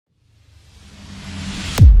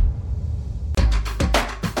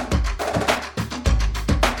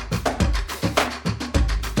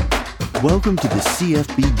Welcome to the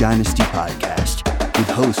CFB Dynasty podcast with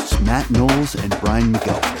hosts Matt Knowles and Brian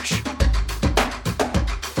McElfish.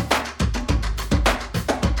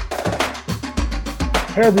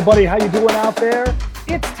 Hey everybody, how you doing out there?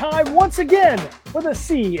 It's time once again for the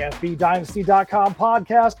CFBDynasty.com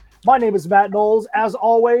podcast. My name is Matt Knowles. As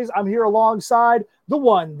always, I'm here alongside the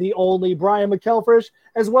one, the only Brian McElfish,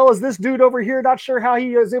 as well as this dude over here. Not sure how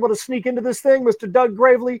he is able to sneak into this thing, Mr. Doug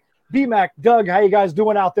Gravely. B-Mac, Doug, how you guys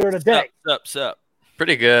doing out there today? Sup.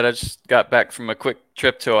 Pretty good. I just got back from a quick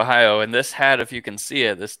trip to Ohio, and this hat, if you can see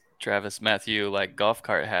it, this Travis Matthew golf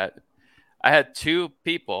cart hat, I had two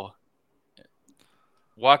people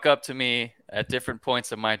walk up to me at different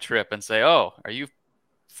points of my trip and say, "Oh, are you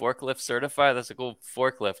forklift certified? That's a cool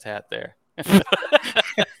forklift hat there."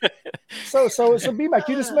 So B-Mac,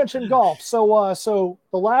 you just mentioned golf. So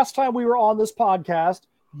the last time we were on this podcast,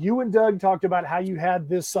 you and Doug talked about how you had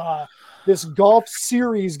this golf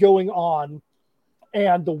series going on,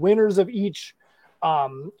 and the winners of each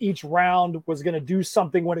round was going to do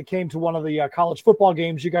something when it came to one of the college football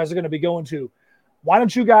games you guys are going to be going to. Why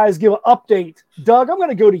don't you guys give an update? Doug, I'm going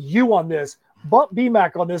to go to you on this. Bump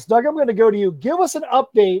B-Mac on this. Doug, I'm going to go to you. Give us an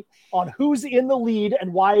update on who's in the lead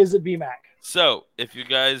and why is it B-Mac? So, if you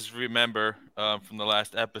guys remember from the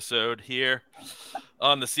last episode here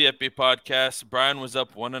on the CFB podcast, Brian was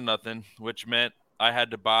up 1-0, which meant I had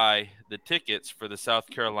to buy the tickets for the South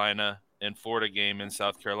Carolina and Florida game in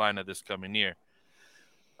South Carolina this coming year.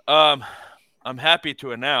 I'm happy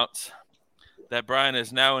to announce that Brian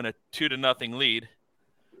is now in a 2-0 lead,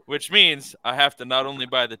 which means I have to not only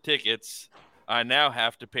buy the tickets, I now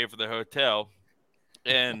have to pay for the hotel.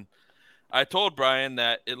 And I told Brian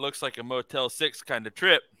that it looks like a Motel 6 kind of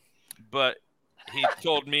trip, but he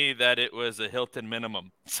told me that it was a Hilton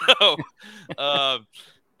minimum. So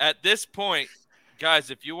at this point, guys,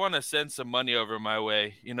 if you want to send some money over my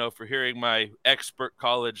way, for hearing my expert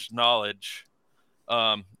college knowledge,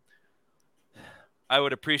 I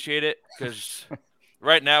would appreciate it, because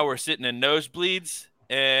right now we're sitting in nosebleeds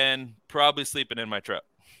and probably sleeping in my truck.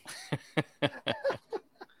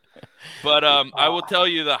 But I will tell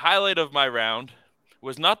you, the highlight of my round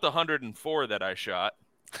was not the 104 that I shot,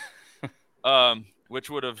 which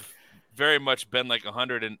would have very much been like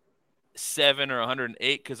 107 or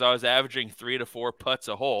 108, because I was averaging 3 to 4 putts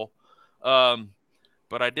a hole.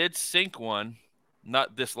 But I did sink one,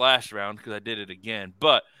 not this last round because I did it again,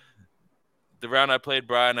 but the round I played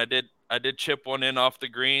Brian, I did chip one in off the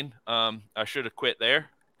green. I should have quit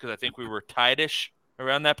there because I think we were tied-ish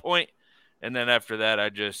around that point. And then after that, I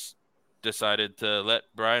just decided to let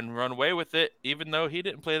Brian run away with it, even though he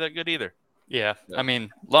didn't play that good either. Yeah, I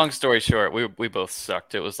mean, long story short, we both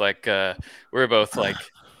sucked. It was like we were both like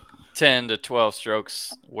 10 to 12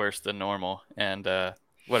 strokes worse than normal, and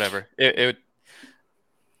whatever. It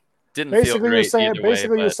didn't feel great either way.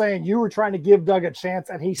 You're saying you were trying to give Doug a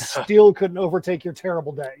chance, and he still couldn't overtake your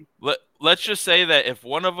terrible day. Let's just say that if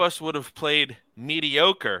one of us would have played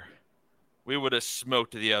mediocre, we would have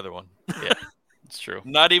smoked the other one. Yeah, it's true.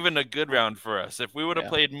 Not even a good round for us. If we would have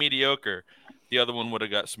played mediocre, the other one would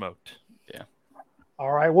have got smoked. Yeah.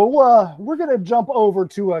 All right. Well, we're going to jump over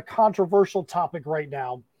to a controversial topic right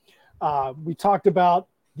now. We talked about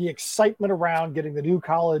the excitement around getting the new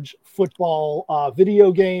college football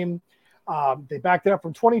video game. They backed it up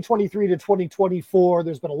from 2023 to 2024.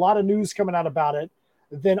 There's been a lot of news coming out about it.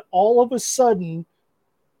 Then all of a sudden,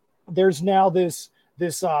 there's now this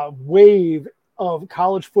wave of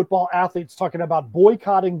college football athletes talking about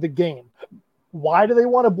boycotting the game. Why do they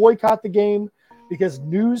want to boycott the game? Because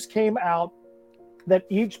news came out that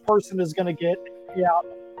each person is going to get a payout.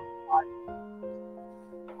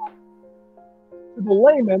 To the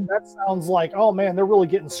layman, that sounds like, oh man, they're really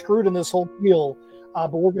getting screwed in this whole deal.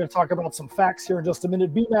 But we're going to talk about some facts here in just a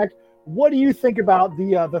minute. B-Mac, what do you think about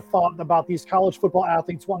the thought about these college football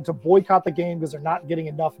athletes wanting to boycott the game because they're not getting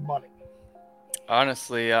enough money?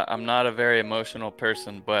 Honestly, I'm not a very emotional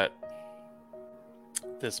person, but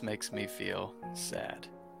this makes me feel sad.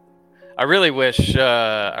 I really wish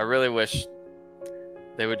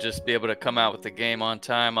they would just be able to come out with the game on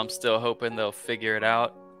time. I'm still hoping they'll figure it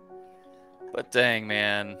out. But dang,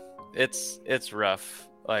 man, it's rough.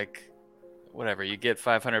 Like, whatever, you get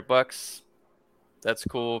 $500, that's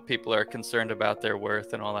cool. People are concerned about their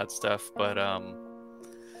worth and all that stuff, but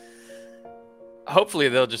hopefully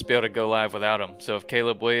they'll just be able to go live without him. So if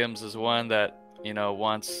Caleb Williams is one that,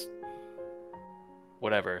 wants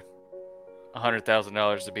whatever,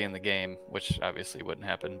 $100,000 to be in the game, which obviously wouldn't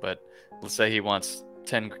happen, but let's say he wants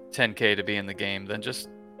 $10K to be in the game, then just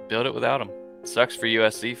build it without him. Sucks for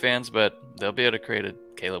USC fans, but they'll be able to create a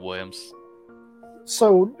Caleb Williams.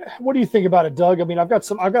 So what do you think about it, Doug? I mean, I've got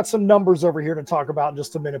some numbers over here to talk about in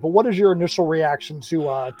just a minute, but what is your initial reaction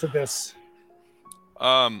to this?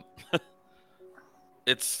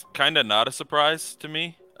 It's kind of not a surprise to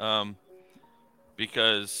me,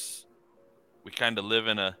 because we kind of live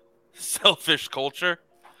in a selfish culture.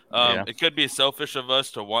 Yeah. It could be selfish of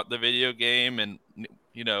us to want the video game and,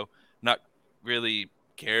 not really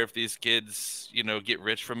care if these kids, get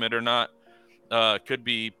rich from it or not. Could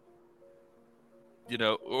be,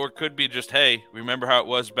 or could be just, hey, remember how it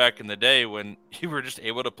was back in the day when you were just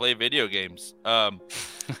able to play video games.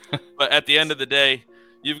 But at the end of the day,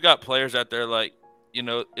 you've got players out there like,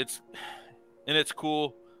 it's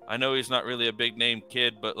cool. I know he's not really a big name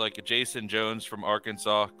kid, but like a Jason Jones from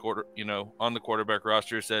Arkansas, on the quarterback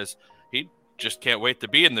roster, says he just can't wait to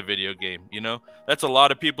be in the video game. That's a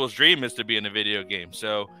lot of people's dream, is to be in a video game.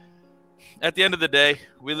 So at the end of the day,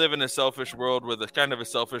 we live in a selfish world with a kind of a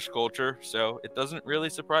selfish culture. So it doesn't really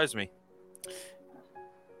surprise me.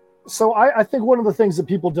 So I think one of the things that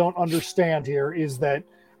people don't understand here is that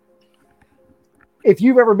if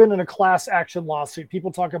you've ever been in a class action lawsuit,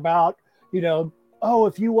 people talk about, oh,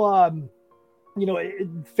 if you,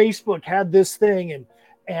 Facebook had this thing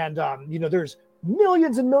and there's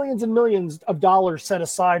millions and millions and millions of dollars set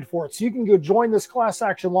aside for it. So you can go join this class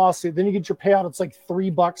action lawsuit. Then you get your payout. It's like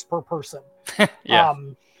 $3 per person. Yeah.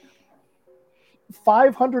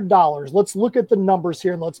 $500. Let's look at the numbers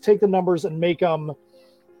here and let's take the numbers and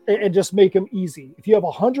just make them easy. If you have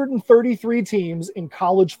 133 teams in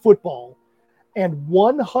college football and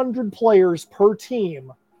 100 players per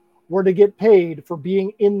team were to get paid for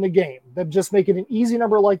being in the game, then just make it an easy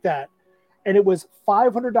number like that. And it was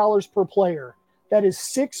 $500 per player. That is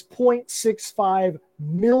 $6.65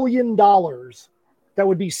 million that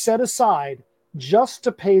would be set aside just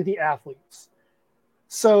to pay the athletes.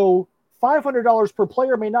 So $500 per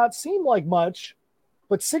player may not seem like much,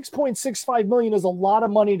 but $6.65 million is a lot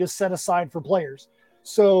of money to set aside for players.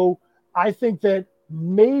 So I think that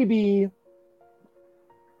maybe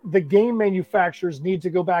the game manufacturers need to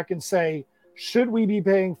go back and say, should we be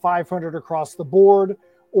paying $500 across the board,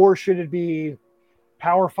 or should it be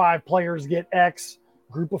Power 5 players get X,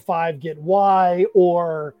 Group of 5 get Y,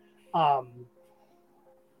 or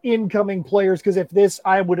incoming players? Because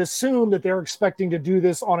I would assume that they're expecting to do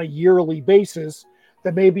this on a yearly basis,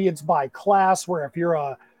 that maybe it's by class, where if you're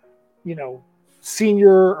a,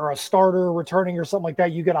 senior or a starter returning or something like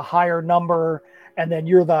that, you get a higher number, and then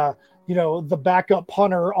you're the backup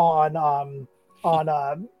punter on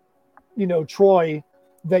Troy,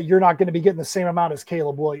 that you're not going to be getting the same amount as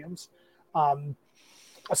Caleb Williams.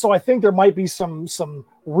 So I think there might be some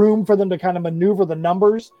room for them to kind of maneuver the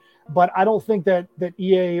numbers, but I don't think that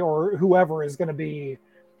EA or whoever is going to be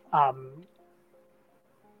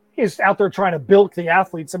is out there trying to bilk the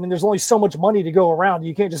athletes. I mean, there's only so much money to go around.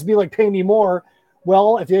 You can't just be like, pay me more.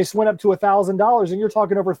 Well, if they just went up to $1,000, and you're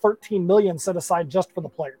talking over $13 million set aside just for the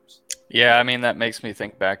players. Yeah, I mean, that makes me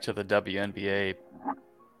think back to the WNBA,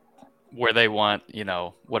 where they want,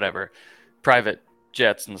 whatever, private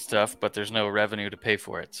jets and stuff, but there's no revenue to pay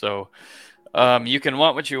for it. So you can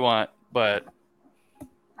want what you want, but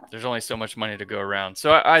there's only so much money to go around.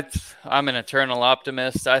 So I'm an eternal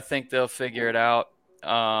optimist. I think they'll figure it out.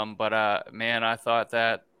 But man, I thought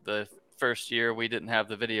that the first year we didn't have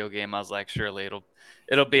the video game, I was like, surely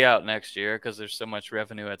it'll be out next year because there's so much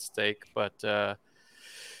revenue at stake. But it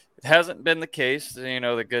hasn't been the case.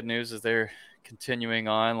 The good news is they're continuing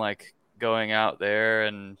on, like going out there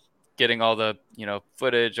and getting all the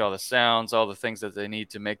footage, all the sounds, all the things that they need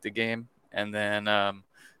to make the game. And then I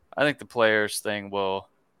think the players thing will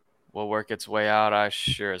work its way out. I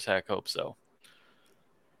sure as heck hope so.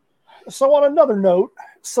 So on another note,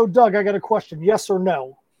 Doug, I got a question. Yes or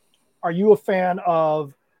no? Are you a fan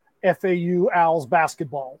of FAU Owls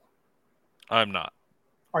basketball? I'm not.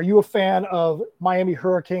 Are you a fan of Miami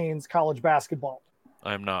Hurricanes college basketball?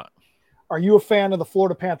 I'm not. Are you a fan of the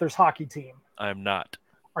Florida Panthers hockey team? I'm not.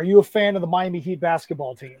 Are you a fan of the Miami Heat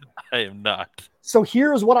basketball team? I am not. So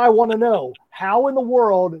here's what I want to know. How in the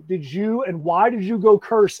world why did you go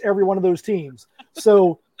curse every one of those teams?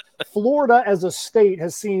 So Florida as a state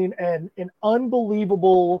has seen an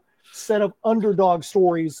unbelievable set of underdog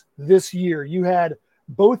stories this year. You had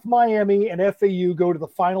both Miami and FAU go to the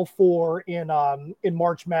Final Four in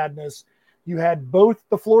March Madness. You had both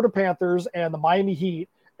the Florida Panthers and the Miami Heat,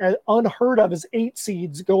 unheard of as 8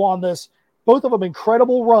 seeds, go on this, both of them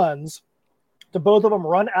incredible runs, to both of them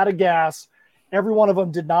run out of gas. Every one of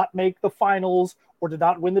them did not make the finals or did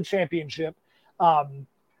not win the championship.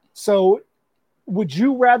 So would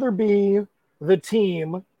you rather be the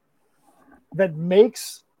team that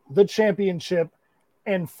makes the championship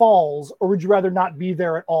and falls, or would you rather not be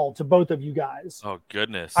there at all, to both of you guys? Oh,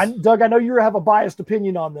 goodness. Doug, I know you have a biased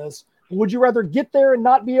opinion on this. Would you rather get there and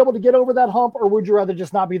not be able to get over that hump, or would you rather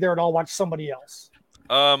just not be there at all, watch somebody else?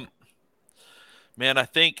 Man, I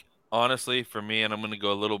think, honestly, for me, and I'm going to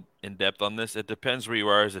go a little in depth on this, it depends where you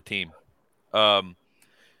are as a team.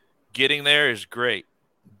 Getting there is great,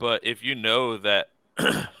 but if you know that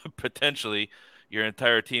potentially your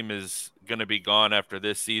entire team is going to be gone after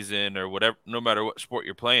this season or whatever, no matter what sport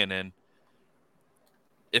you're playing in,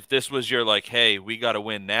 if this was your like, hey, we got to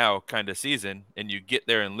win now kind of season, and you get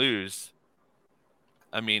there and lose,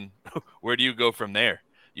 I mean, where do you go from there?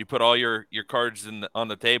 You put all your cards on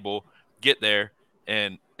the table, get there,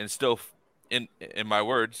 and still, in my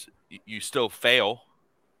words, you still fail.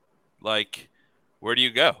 Like, where do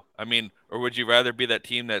you go? I mean, or would you rather be that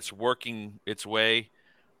team that's working its way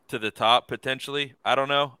to the top potentially? I don't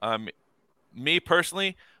know. Me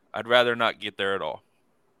personally, I'd rather not get there at all.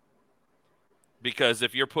 Because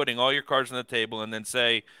if you're putting all your cards on the table and then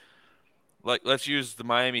say, like, let's use the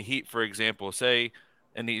Miami Heat, for example, say,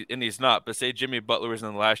 and he's not, but say Jimmy Butler was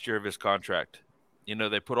in the last year of his contract. You know,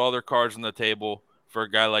 they put all their cards on the table for a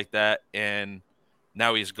guy like that, and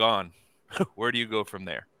now he's gone. Where do you go from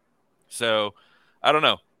there? So, I don't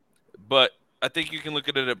know. But I think you can look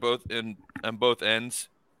at it on both ends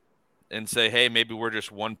and say, hey, maybe we're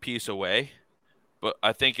just one piece away. But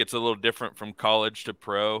I think it's a little different from college to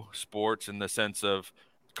pro sports in the sense of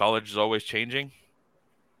college is always changing.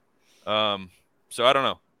 So I don't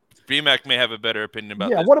know. BMAC may have a better opinion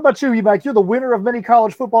about this. What about you, BMAC? You're the winner of many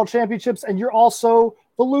college football championships, and you're also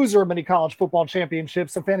the loser of many college football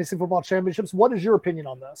championships and fantasy football championships. What is your opinion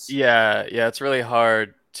on this? Yeah, it's really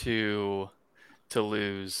hard to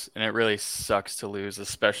lose, and it really sucks to lose,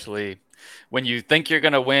 especially when you think you're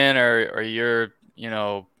going to win or you're,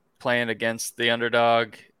 playing against the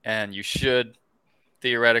underdog and you should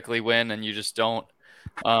theoretically win and you just don't.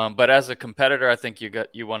 But as a competitor, I think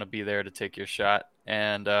you want to be there to take your shot.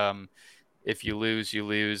 And if you lose, you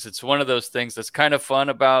lose. It's one of those things that's kind of fun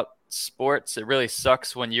about sports. It really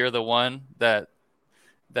sucks when you're the one that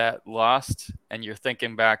lost and you're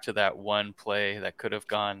thinking back to that one play that could have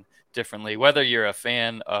gone differently, whether you're a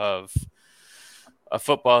fan of a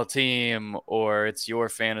football team or it's your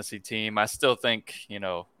fantasy team. I still think,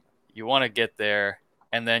 you want to get there,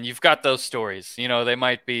 and then you've got those stories, they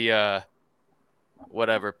might be,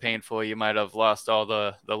 painful. You might have lost all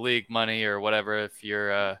the league money or whatever, if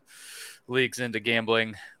your league's into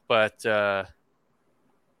gambling, but,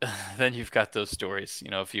 then you've got those stories,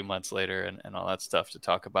 a few months later and all that stuff to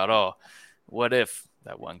talk about. Oh, what if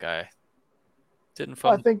that one guy didn't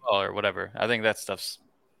fumble the ball or whatever? I think that stuff's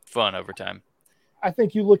fun over time. I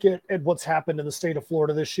think you look at what's happened in the state of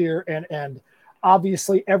Florida this year, and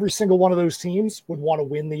obviously every single one of those teams would want to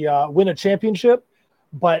win a championship.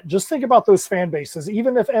 But just think about those fan bases.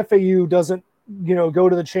 Even if FAU doesn't, go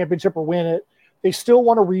to the championship or win it, they still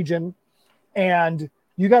want a region, and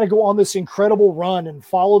you got to go on this incredible run and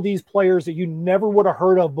follow these players that you never would have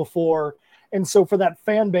heard of before. And so for that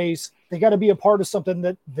fan base, they got to be a part of something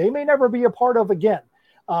that they may never be a part of again.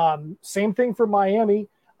 Same thing for Miami,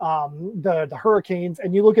 the Hurricanes.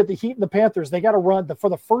 And you look at the Heat and the Panthers, they got to run for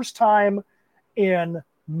the first time in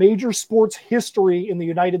major sports history in the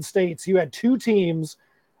United States. You had two teams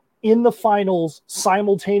in the finals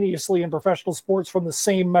simultaneously in professional sports from the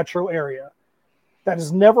same metro area. That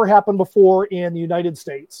has never happened before in the United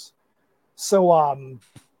States. So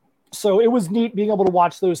it was neat being able to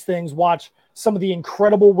watch those things, watch some of the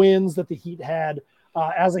incredible wins that the Heat had.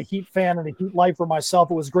 As a Heat fan and a Heat lifer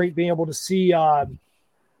myself, it was great being able to see them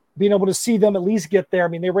at least get there. I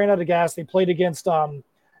mean, they ran out of gas. They played against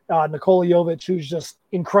Nikola Jovic, who's just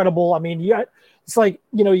incredible. I mean, it's like,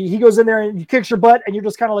 he goes in there and he kicks your butt and you're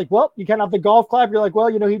just kind of like, well, you can't have the golf clap. You're like, well,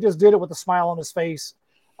 he just did it with a smile on his face.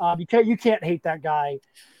 You can't hate that guy.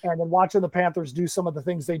 And then watching the Panthers do some of the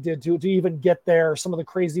things they did to even get there, some of the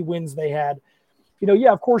crazy wins they had,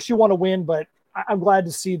 of course you want to win, but I'm glad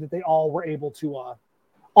to see that they all were able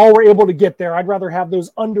to get there. I'd rather have those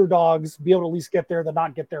underdogs be able to at least get there than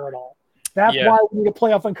not get there at all. That's why we need a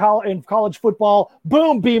playoff in college football.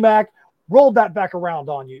 Boom, BMAC, rolled that back around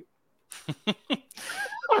on you.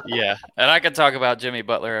 Yeah, and I could talk about Jimmy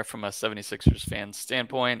Butler from a 76ers fan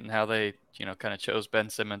standpoint and how they, kind of chose Ben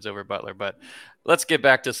Simmons over Butler. But let's get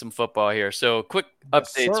back to some football here. So quick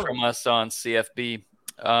updates from us on CFB.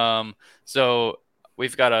 So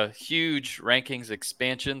we've got a huge rankings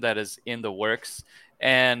expansion that is in the works.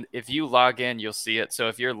 And if you log in, you'll see it. So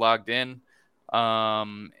if you're logged in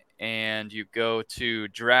and you go to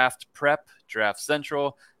Draft Prep, Draft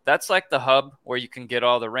Central, that's like the hub where you can get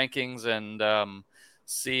all the rankings and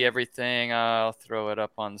see everything, I'll throw it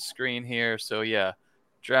up on the screen here. So yeah,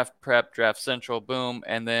 draft prep, draft central, boom.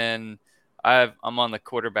 And then I'm on the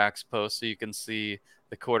quarterbacks post, so you can see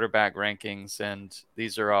the quarterback rankings, and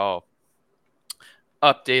these are all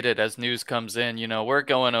updated as news comes in. We're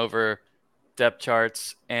going over depth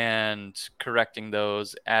charts and correcting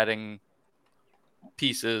those, adding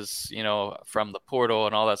pieces, from the portal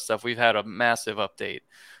and all that stuff. We've had a massive update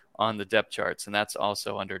on the depth charts, and that's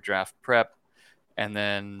also under draft prep and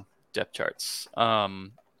then depth charts.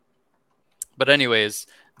 But anyways,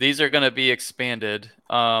 these are going to be expanded.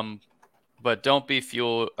 But don't be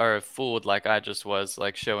fooled like I just was,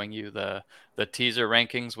 like showing you the teaser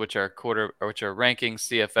rankings, which are ranking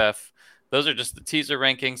CFF. Those are just the teaser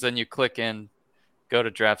rankings. Then you click in, go to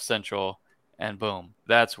Draft Central, and boom,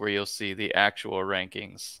 that's where you'll see the actual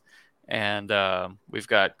rankings. And we've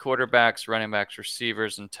got quarterbacks, running backs,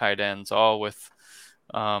 receivers, and tight ends, all with,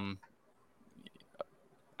 I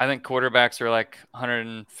think quarterbacks are like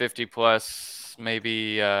 150 plus,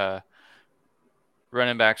 maybe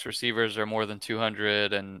running backs, receivers are more than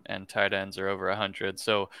 200, and tight ends are over 100.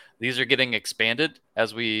 So these are getting expanded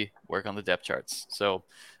as we work on the depth charts. So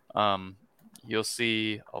you'll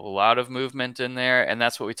see a lot of movement in there, and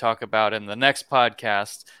that's what we talk about in the next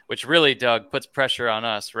podcast, which really, Doug, puts pressure on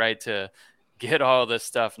us, right, to get all this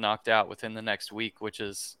stuff knocked out within the next week, which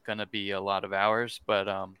is going to be a lot of hours. But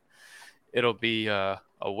it'll be a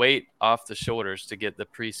weight off the shoulders to get the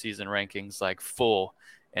preseason rankings like full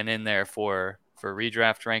and in there for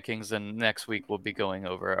redraft rankings. And next week we'll be going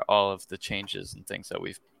over all of the changes and things that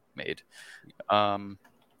we've made,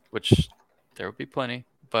 which there will be plenty.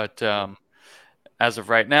 But as of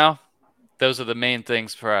right now, those are the main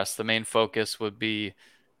things for us. The main focus would be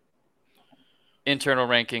internal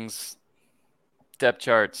rankings, depth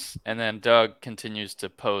charts, and then Doug continues to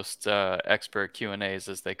post expert Q&As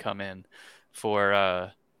as they come in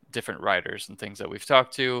for different writers and things that we've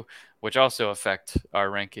talked to, which also affect our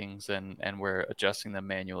rankings, and we're adjusting them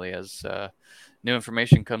manually as new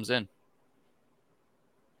information comes in.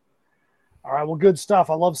 All right, well, good stuff.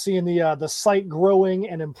 I love seeing the site growing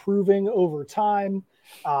and improving over time.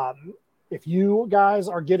 If you guys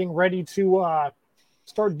are getting ready to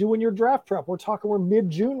start doing your draft prep, we're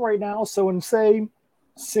mid-June right now, so in, say,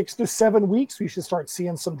 6 to 7 weeks, we should start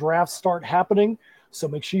seeing some drafts start happening. So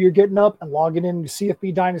make sure you're getting up and logging in to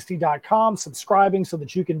CFBDynasty.com, subscribing so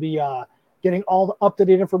that you can be getting all the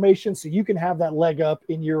up-to-date information so you can have that leg up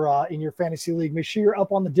in your fantasy league. Make sure you're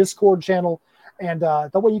up on the Discord channel, and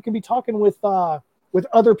that way you can be talking with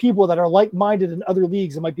other people that are like-minded in other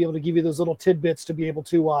leagues and might be able to give you those little tidbits to be able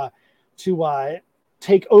to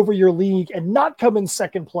take over your league and not come in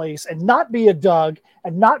second place and not be a Doug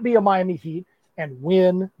and not be a Miami Heat and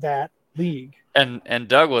win that league. And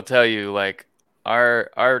Doug will tell you, like,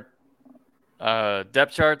 our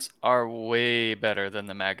depth charts are way better than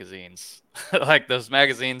the magazines. Like, those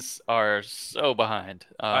magazines are so behind.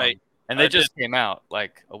 And they just came out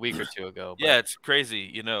like a week or two ago. Yeah, it's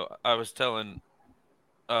crazy. I was telling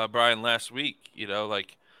Brian last week,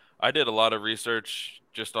 like, I did a lot of research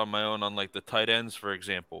just on my own on, like, the tight ends, for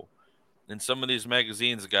example. And some of these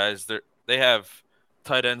magazines, guys, they have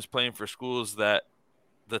tight ends playing for schools that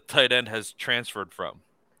the tight end has transferred from.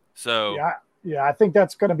 So yeah, I think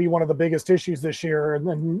that's going to be one of the biggest issues this year and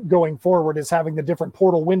then going forward is having the different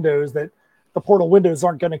portal windows, that the portal windows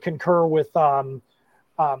aren't going to concur with what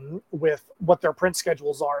their print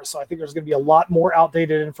schedules are. So I think there's going to be a lot more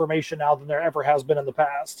outdated information now than there ever has been in the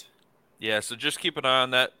past. Yeah, so just keep an eye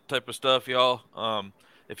on that type of stuff, y'all.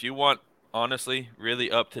 If you want, honestly,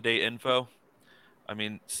 really up-to-date info, I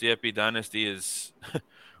mean, CFB Dynasty is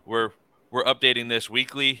we're updating this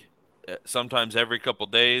weekly, sometimes every couple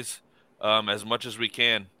days, as much as we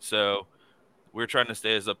can. So we're trying to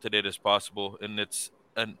stay as up-to-date as possible. And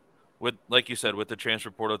like you said, with the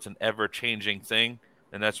transfer portal, it's an ever-changing thing,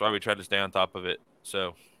 and that's why we try to stay on top of it.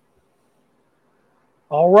 So,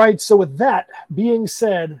 all right. So with that being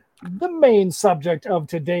said, the main subject of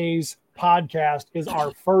today's podcast is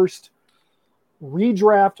our first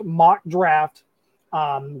redraft mock draft.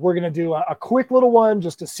 We're going to do a quick little one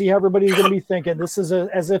just to see how everybody's going to be thinking. This is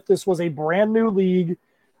as if this was a brand new league.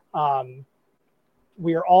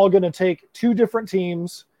 We are all going to take 2 different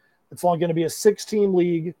teams. It's only going to be a 6-team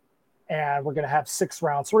league, and we're going to have 6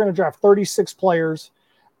 rounds. So we're going to draft 36 players,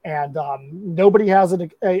 and nobody has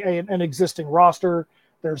an existing roster.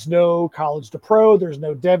 There's no college to pro. There's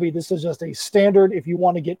no Debbie. This is just a standard. If you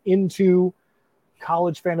want to get into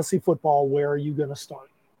college fantasy football, where are you going to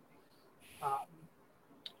start?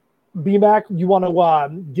 BMAC, you want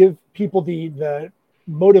to give people the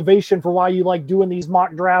motivation for why you like doing these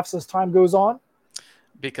mock drafts as time goes on?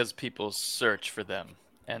 because people search for them.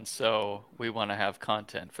 And so we want to have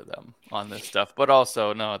content for them on this stuff. But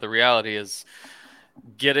also, no, the reality is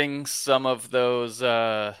getting some of those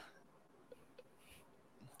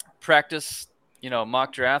practice,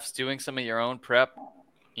 mock drafts, doing some of your own prep,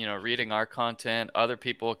 reading our content, other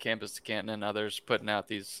people, Campus to Canton and others putting out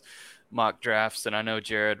these mock drafts. And I know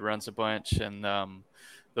Jared runs a bunch, and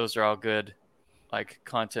those are all good like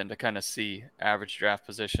content to kind of see average draft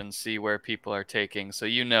positions, see where people are taking. So,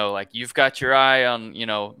 like you've got your eye on,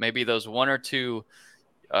 maybe those one or two,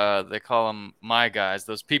 they call them my guys,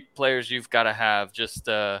 those players you've got to have just,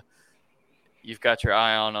 you've got your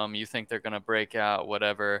eye on them. You think they're going to break out,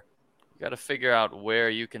 whatever. You got to figure out where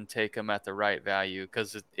you can take them at the right value,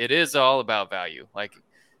 because it is all about value. Like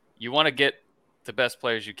you want to get the best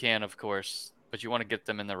players you can, of course, but you want to get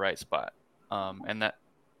them in the right spot. And that,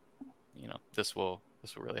 this will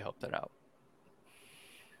really help that out.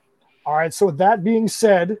 All right. So with that being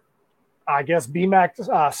said, I guess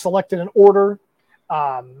BMAC selected an order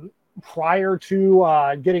prior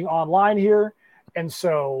to getting online here. And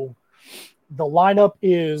so the lineup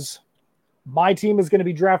is my team is going to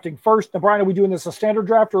be drafting first. Now, Brian, are we doing this a standard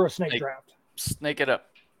draft or a snake draft? Snake it up.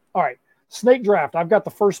 All right. Snake draft. I've got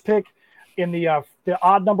the first pick in the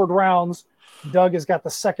odd numbered rounds. Doug has got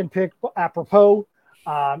the second pick apropos.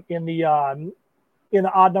 In the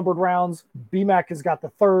odd numbered rounds, BMAC has got the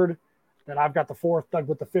third, then I've got the fourth, Doug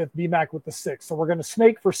with the fifth, BMAC with the sixth. So we're going to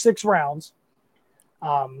snake for 6 rounds,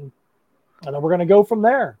 and then we're going to go from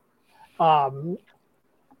there. You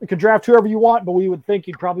can draft whoever you want, but we would think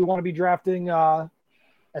you'd probably want to be drafting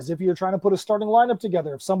as if you're trying to put a starting lineup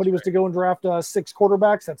together. If somebody was to go and draft 6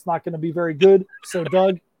 quarterbacks, that's not going to be very good. So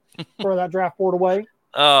Doug, throw that draft board away.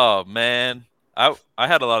 Oh man, I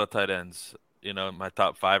had a lot of tight ends. My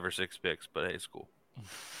top 5 or 6 picks, but hey, it's cool.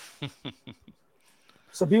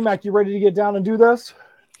 So, BMAC, you ready to get down and do this?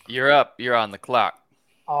 You're up. You're on the clock.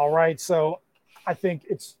 All right. So, I think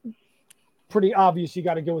it's pretty obvious you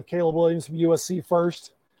got to go with Caleb Williams from USC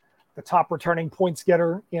first, the top returning points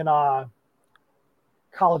getter in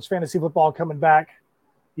college fantasy football coming back.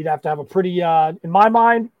 You'd have to have a pretty, in my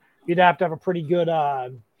mind, you'd have to have a pretty good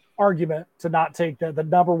argument to not take the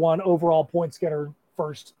number 1 overall points getter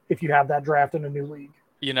first if you have that draft in a new league.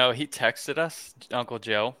 He texted us, Uncle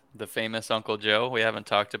Joe, the famous Uncle Joe. We haven't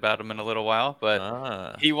talked about him in a little while,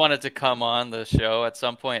 but he wanted to come on the show at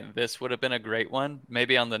some point. This would have been a great one,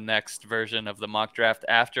 maybe on the next version of the mock draft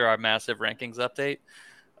after our massive rankings update.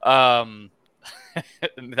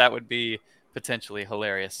 That would be potentially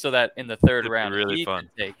hilarious. So that in the third round, really he fun.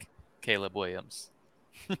 Could take Caleb Williams.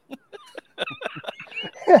 And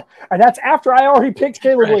that's after I already picked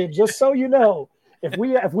Caleb Williams, just so you know. If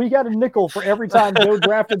we got a nickel for every time Joe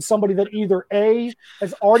drafted somebody that either A,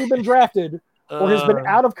 has already been drafted or has been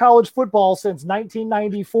out of college football since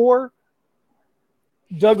 1994,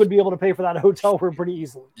 Doug would be able to pay for that hotel room pretty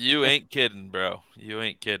easily. You ain't kidding, bro. You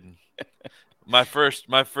ain't kidding. My first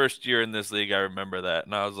year in this league, I remember that,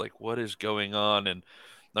 and I was like, "What is going on?" And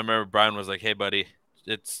I remember Brian was like, "Hey, buddy,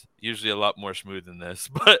 it's usually a lot more smooth than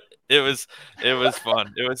this," but it was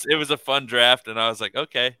fun. It was a fun draft, and I was like,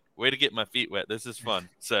 "Okay, way to get my feet wet. This is fun."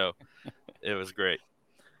 So it was great.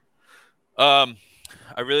 I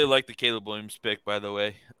really like the Caleb Williams pick, by the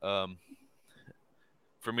way. For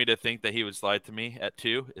me to think that he would slide to me at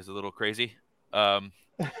 2 is a little crazy.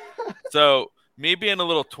 So me being a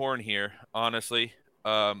little torn here, honestly.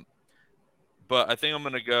 But I think I'm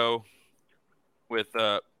gonna go with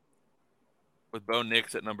Bo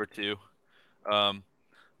Nix at number 2.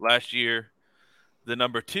 Last year, the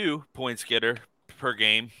number 2 points getter per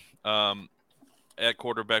game at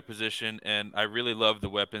quarterback position, and I really love the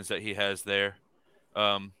weapons that he has there.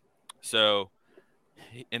 And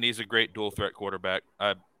he's a great dual threat quarterback.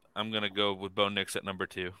 I'm gonna go with Bo Nix at number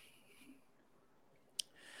 2.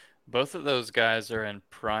 Both of those guys are in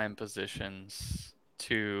prime positions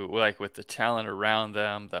to, like, with the talent around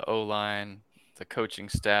them, the O-line, the coaching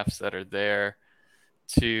staffs that are there,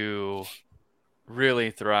 to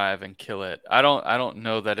really thrive and kill it. I don't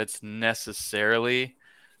know that it's necessarily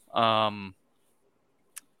a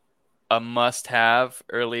must-have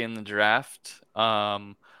early in the draft.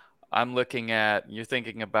 I'm looking at, you're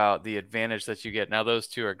thinking about the advantage that you get. Now, those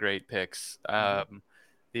two are great picks.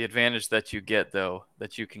 The advantage that you get, though,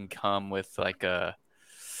 that you can come with like a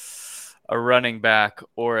running back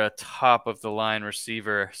or a top of the line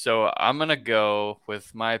receiver. So I'm going to go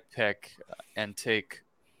with my pick and take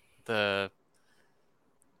the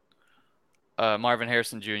Marvin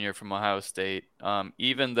Harrison Jr. from Ohio State.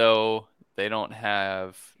 Even though they don't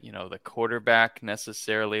have, the quarterback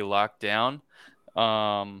necessarily locked down,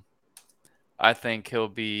 I think he'll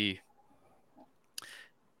be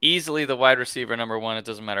easily the wide receiver number one. It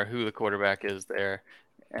doesn't matter who the quarterback is there.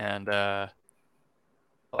 And I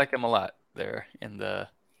like him a lot there in the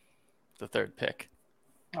third pick.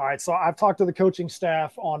 All right, so I've talked to the coaching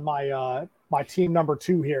staff on my team number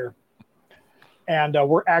 2 here, and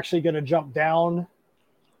we're actually going to jump down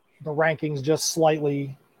the rankings just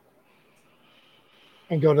slightly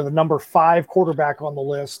and go to the number 5 quarterback on the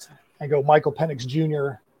list and go Michael Penix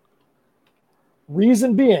Jr.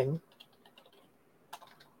 Reason being,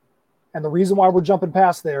 and the reason why we're jumping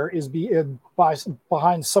past there is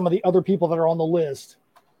behind some of the other people that are on the list,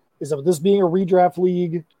 is that with this being a redraft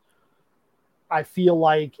league, I feel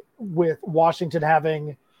like with Washington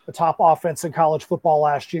having the top offense in college football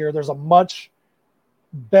last year, there's a much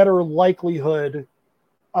better likelihood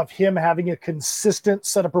of him having a consistent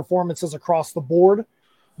set of performances across the board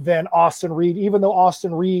than Austin Reed, even though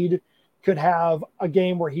Austin Reed could have a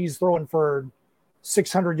game where he's throwing for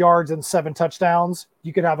 600 yards and 7 touchdowns.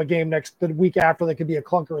 You could have a game the week after that could be a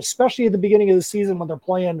clunker, especially at the beginning of the season when they're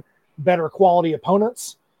playing better quality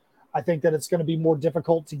opponents. I think that it's going to be more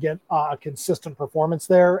difficult to get a consistent performance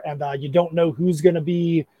there. And you don't know who's going to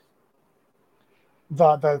be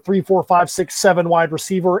the 3, 4, 5, 6, 7 wide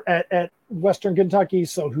receiver at Western Kentucky.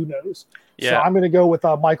 So who knows? Yeah. So I'm going to go with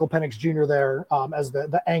Michael Penix Jr. there as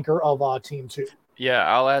the anchor of team 2. Yeah,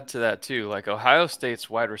 I'll add to that too. Like Ohio State's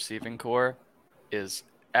wide receiving core is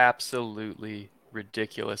absolutely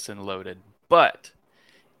ridiculous and loaded, but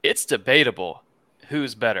it's debatable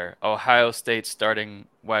who's better, Ohio State starting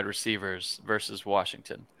wide receivers versus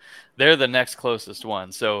Washington. They're the next closest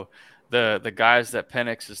one. So the guys that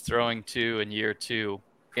Penix is throwing to in year 2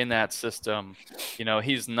 in that system,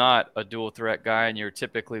 he's not a dual threat guy, and you're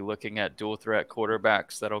typically looking at dual threat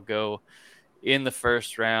quarterbacks that'll go in the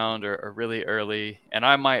first round or really early. And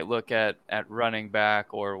I might look at running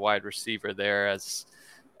back or wide receiver there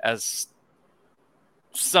as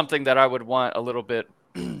something that I would want a little bit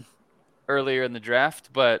earlier in the draft.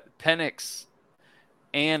 But Penix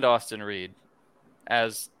and Austin Reed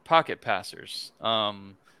as pocket passers,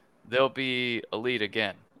 they'll be elite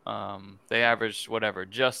again. They averaged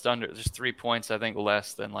just 3 points, I think,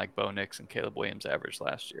 less than like Bo Nix and Caleb Williams averaged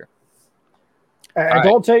last year. And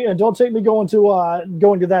don't take me going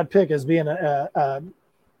to that pick as being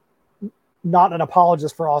not an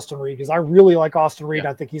apologist for Austin Reed, because I really like Austin Reed. Yeah.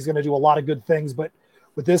 I think he's going to do a lot of good things, but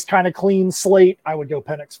with this kind of clean slate, I would go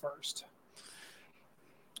Penix first.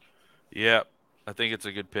 Yeah, I think it's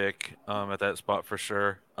a good pick at that spot for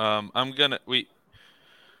sure. We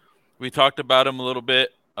talked about him a little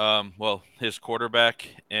bit. His quarterback,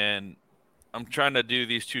 and I'm trying to do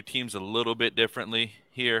these two teams a little bit differently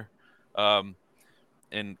here.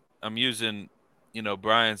 And I'm using,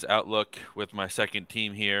 Brian's outlook with my second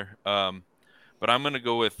team here. But I'm going to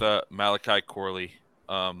go with Malachi Corley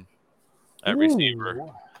at receiver.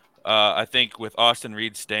 I think with Austin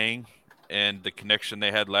Reed staying and the connection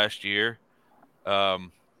they had last year,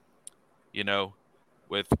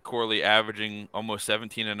 with Corley averaging almost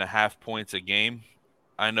 17.5 points a game,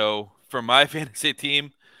 I know for my fantasy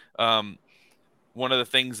team, one of the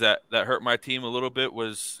things that hurt my team a little bit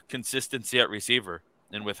was consistency at receiver.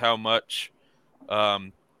 And with how much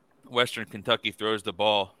Western Kentucky throws the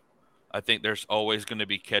ball, I think there's always going to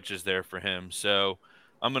be catches there for him. So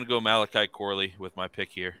I'm going to go Malachi Corley with my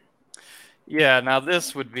pick here. Yeah, now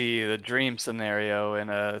this would be the dream scenario in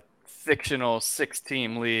a fictional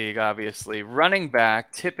 6-team league, obviously. Running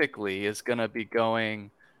back typically is going to be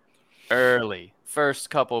going early. First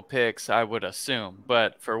couple picks, I would assume.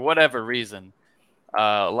 But for whatever reason,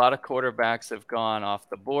 a lot of quarterbacks have gone off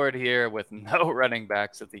the board here with no running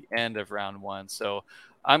backs at the end of round 1. So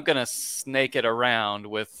I'm going to snake it around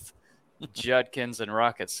with Judkins and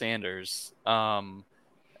Rocket Sanders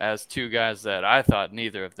as two guys that I thought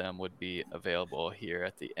neither of them would be available here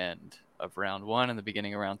at the end of round 1 and the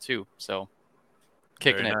beginning of round 2. So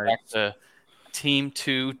kicking it back to team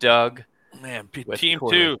 2, Doug. Man, team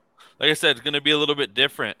Corley. 2, like I said, it's going to be a little bit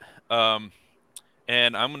different. And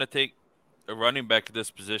I'm going to take a running back at this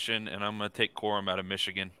position, and I'm going to take Corum out of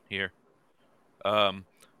Michigan here.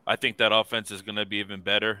 I think that offense is going to be even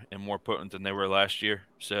better and more potent than they were last year.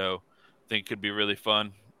 So I think it could be really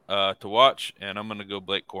fun to watch, and I'm going to go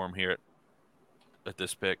Blake Corum here at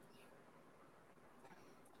this pick.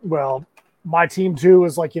 Well, my team 2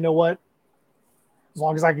 is like, you know what? As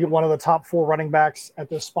long as I get one of the top 4 running backs at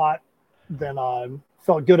this spot, then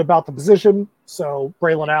felt good about the position. So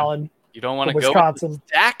Braylon Allen. You don't want to go Wisconsin. With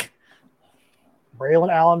Dak?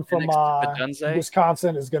 Braylon Allen from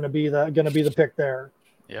Wisconsin is going to be the pick there.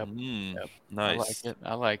 Yep. Yep. Nice.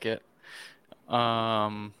 I like it.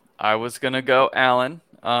 I was going to go Allen.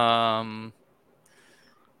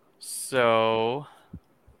 So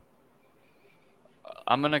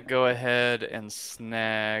I'm going to go ahead and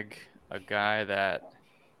snag a guy that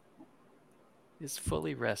is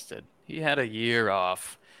fully rested. He had a year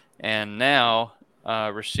off, and now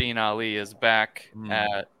Rasheen Ali is back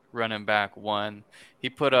at running back 1. He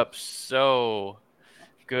put up so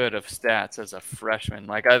good of stats as a freshman.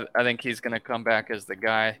 Like I think he's going to come back as the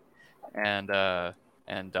guy and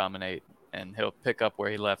dominate, and he'll pick up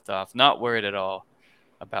where he left off. Not worried at all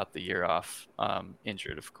about the year off.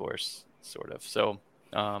 Injured, of course, sort of. So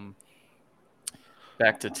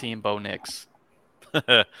back to Team Bo Nix.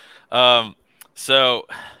 So,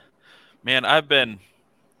 man, I've been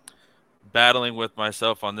battling with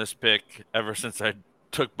myself on this pick ever since I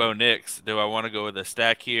took Bo Nix. Do I want to go with a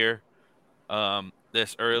stack here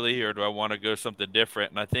this early, or do I want to go something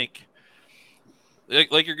different? And I think,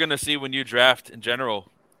 like you're going to see when you draft in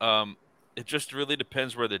general, it just really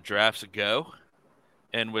depends where the drafts go.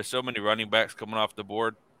 And with so many running backs coming off the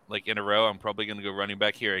board, like in a row, I'm probably going to go running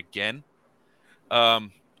back here again.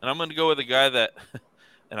 And I'm going to go with a guy that,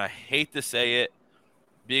 and I hate to say it,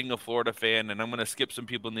 being a Florida fan, and I'm going to skip some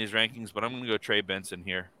people in these rankings, but I'm going to go Trey Benson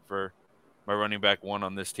here for my running back 1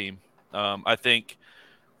 on this team. I think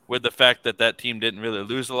with the fact that team didn't really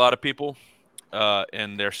lose a lot of people,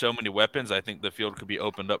 and there's so many weapons, I think the field could be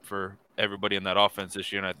opened up for everybody in that offense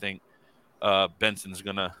this year, and I think Benson's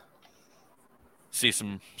going to see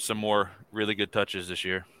some more really good touches this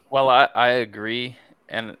year. Well, I agree,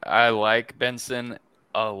 and I like Benson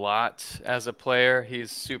a lot as a player.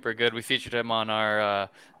 He's super good. We featured him on our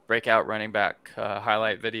breakout running back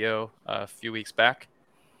highlight video a few weeks back.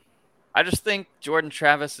 I just think Jordan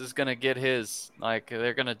Travis is going to get his. Like,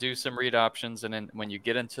 they're going to do some read options, and then when you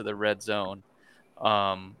get into the red zone,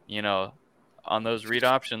 on those read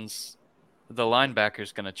options, the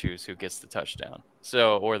linebacker's going to choose who gets the touchdown.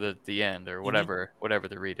 So, or the end, or whatever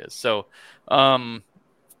the read is. So,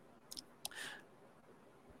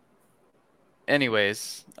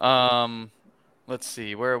 anyways, let's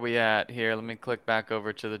see, where are we at here? Let me click back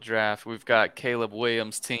over to the draft. We've got Caleb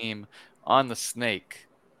Williams' team on the snake.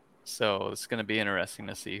 So it's going to be interesting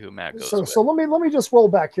to see who Matt goes with. So let me just roll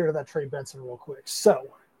back here to that Trey Benson real quick. So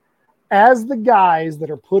as the guys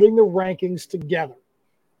that are putting the rankings together,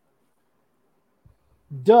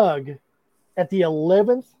 Doug, at the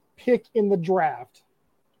 11th pick in the draft,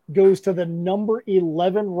 goes to the number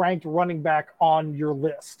 11 ranked running back on your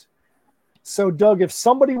list. So, Doug, if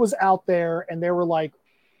somebody was out there and they were like,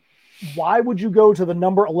 why would you go to the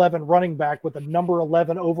number 11 running back with the number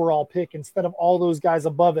 11 overall pick instead of all those guys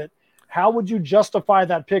above it? How would you justify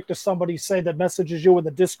that pick to somebody, say, that messages you in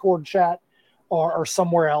the Discord chat or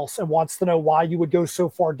somewhere else and wants to know why you would go so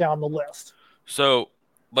far down the list? So,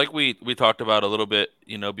 like we talked about a little bit,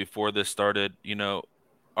 before this started,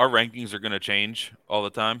 our rankings are going to change all the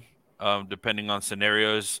time, depending on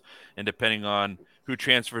scenarios and depending on who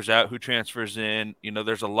transfers out, who transfers in.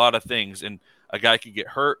 There's a lot of things, and a guy could get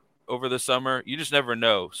hurt over the summer. You just never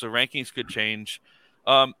know. So rankings could change.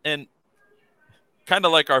 And kind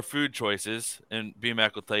of like our food choices, and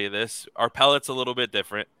BMAC will tell you this, our palate's a little bit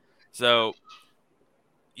different. So,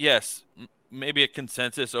 yes, maybe a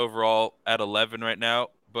consensus overall at 11 right now,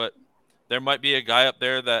 but there might be a guy up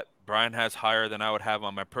there that Brian has higher than I would have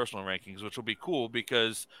on my personal rankings, which will be cool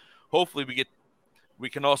because hopefully we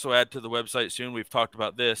can also add to the website soon. We've talked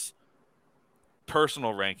about this,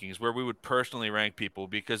 personal rankings where we would personally rank people,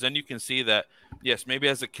 because then you can see that, yes, maybe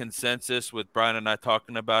as a consensus with Brian and I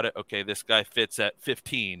talking about it, okay, this guy fits at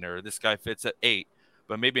 15 or this guy fits at 8,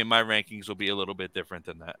 but maybe my rankings will be a little bit different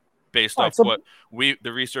than that based off what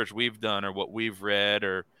the research we've done or what we've read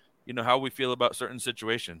or how we feel about certain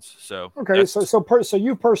situations. So okay, so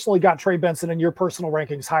you personally got Trey Benson in your personal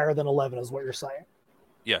rankings higher than 11 is what you're saying?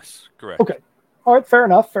 Yes, correct. Okay, all right, fair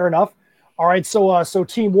enough. All right, so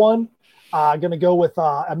team 1, going to go with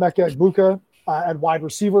Emeka Egbuka at wide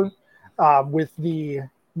receiver with the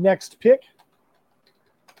next pick,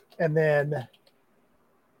 and then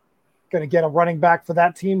going to get a running back for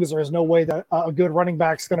that team because there is no way that a good running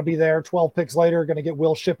back is going to be there. 12 picks later, going to get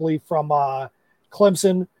Will Shipley from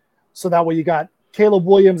Clemson. So that way you got Caleb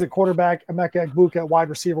Williams at quarterback, Emeka Egbuka at wide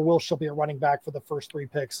receiver, Will Shipley at running back for the first 3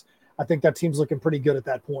 picks. I think that team's looking pretty good at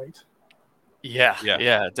that point.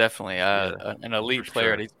 Yeah, definitely. An elite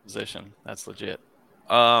player at each position. That's legit.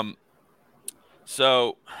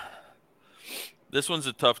 So this one's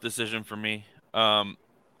a tough decision for me. Hold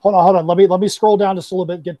on. Let me scroll down just a little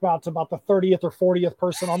bit. Get about the 30th or 40th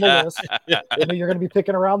person on the list. I know you're going to be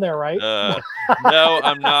picking around there, right? No,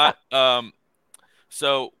 I'm not.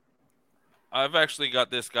 So I've actually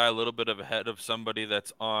got this guy a little bit ahead of somebody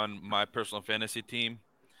that's on my personal fantasy team,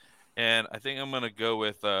 and I think I'm going to go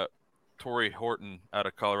with Torrey Horton out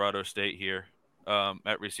of Colorado State here.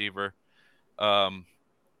 at receiver.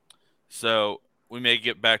 So we may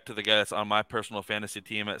get back to the guy that's on my personal fantasy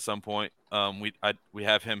team at some point. We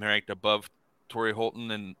have him ranked above Torrey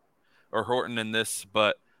Horton in this,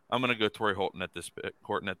 but I'm gonna go Torrey Horton at this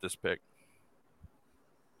pick.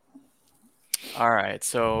 All right,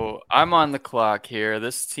 so I'm on the clock here.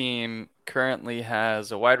 This team currently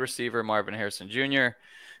has a wide receiver, Marvin Harrison Jr.,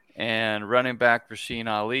 and running back, Rasheen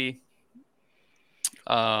Ali.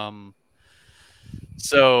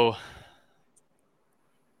 So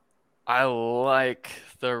I like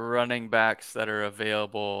the running backs that are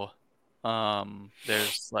available.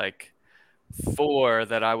 There's like 4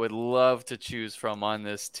 that I would love to choose from on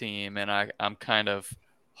this team, and I'm kind of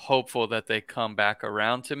hopeful that they come back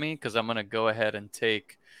around to me because I'm going to go ahead and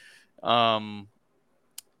take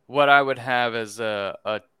what I would have as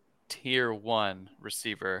a tier 1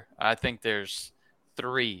 receiver. I think there's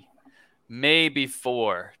 3, maybe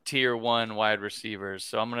 4 tier 1 wide receivers.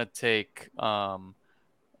 So I'm going to take Rome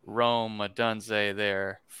Odunze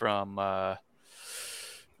there from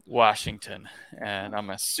Washington, and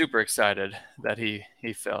I'm super excited that he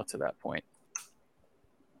fell to that point.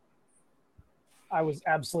 I was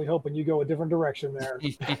absolutely hoping you go a different direction there.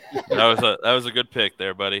 That was a good pick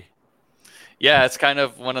there, buddy. Yeah, it's kind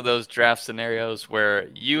of one of those draft scenarios where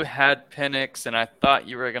you had Penix, and I thought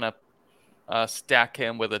you were going to stack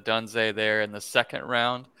him with Odunze there in the second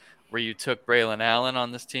round, where you took Braylon Allen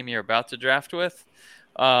on this team you're about to draft with.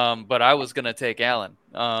 But I was going to take Allen.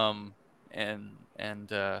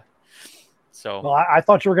 So. Well, I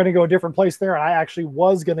thought you were going to go a different place there, and I actually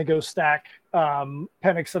was going to go stack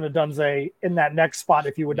Penix and Odunze in that next spot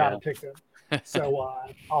if you would not have picked him. So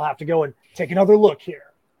I'll have to go and take another look here.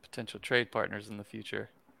 Potential trade partners in the future.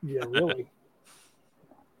 Yeah, really.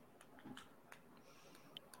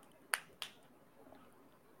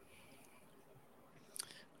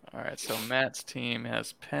 All right, so Matt's team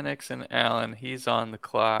has Penix and Allen. He's on the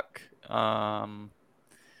clock.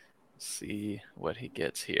 See what he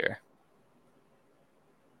gets here.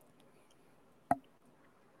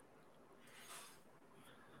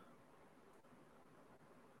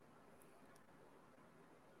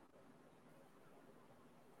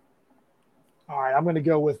 All right, I'm going to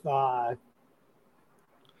go with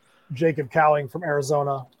Jacob Cowing from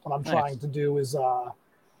Arizona. What I'm trying to do is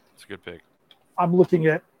it's a good pick. I'm looking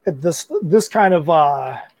at this kind of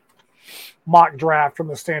mock draft from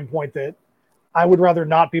the standpoint that I would rather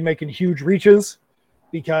not be making huge reaches,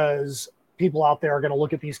 because people out there are going to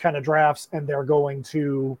look at these kind of drafts and they're going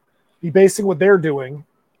to be basing what they're doing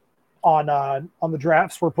on the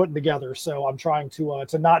drafts we're putting together. So I'm trying to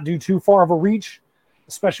not do too far of a reach,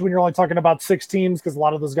 especially when you're only talking about 6 teams, because a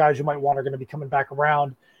lot of those guys you might want are going to be coming back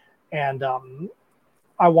around. And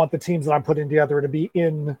I want the teams that I'm putting together to be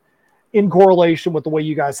in correlation with the way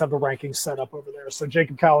you guys have the rankings set up over there. So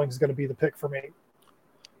Jacob Cowing is going to be the pick for me.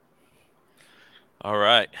 All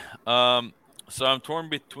right. So I'm torn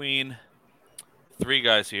between 3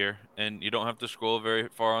 guys here, and you don't have to scroll very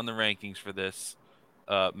far on the rankings for this,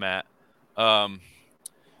 Matt. But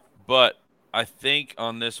I think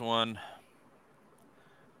on this one,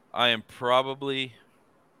 I am probably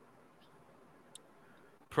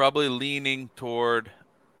leaning toward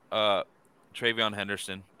TreVeyon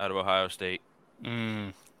Henderson out of Ohio State.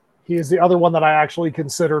 He is the other one that I actually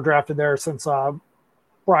consider drafted there, since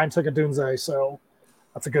Brian took Odunze, so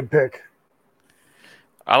that's a good pick.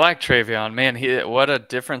 I like TreVeyon. Man, what a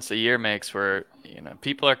difference a year makes, where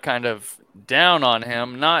people are kind of down on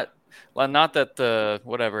him. Not that the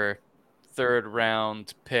whatever 3rd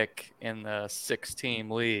round pick in the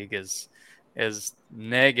 6-team league is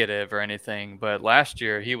negative or anything, but last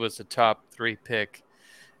year he was a top 3 pick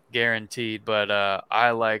guaranteed. But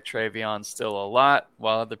I like TreVeyon still a lot.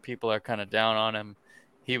 While other people are kind of down on him,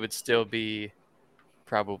 he would still be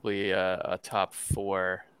probably a top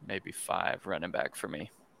 4, maybe 5 running back for me.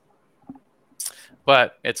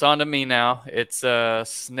 But it's on to me now. It's a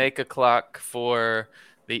snake o'clock for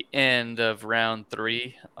the end of round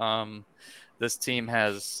 3. This team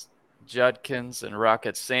has Judkins and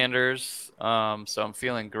Rocket Sanders, so I'm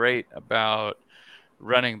feeling great about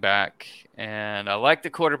running back. And I like the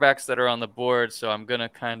quarterbacks that are on the board, so I'm going to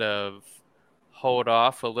kind of hold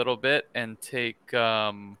off a little bit and take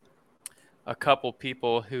a couple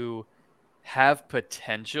people who have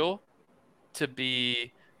potential to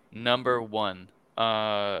be number 1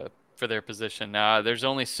 for their position. Now, there's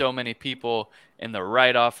only so many people in the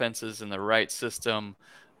right offenses, in the right system,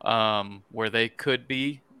 where they could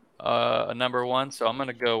be a number 1. So I'm going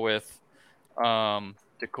to go with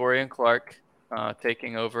DeCorian Clark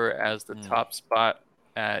taking over as the top spot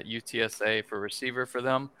at UTSA for receiver for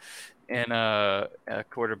them. in a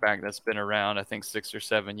quarterback that's been around, I think 6 or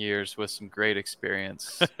 7 years with some great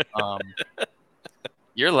experience.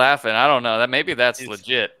 You're laughing. I don't know. That maybe that's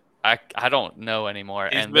legit. I don't know anymore.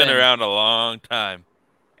 He's been around a long time.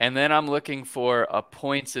 And then I'm looking for a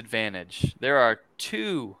points advantage. There are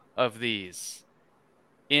 2 of these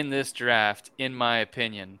in this draft, in my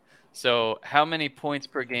opinion. So how many points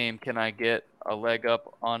per game can I get a leg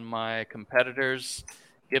up on my competitors?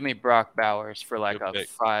 Give me Brock Bowers for like a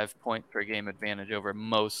 5-point per game advantage over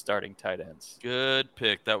most starting tight ends. Good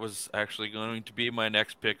pick. That was actually going to be my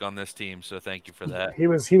next pick on this team, so thank you for that. He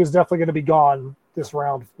was definitely going to be gone this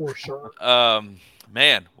round for sure.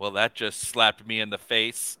 Man, well, that just slapped me in the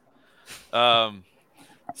face.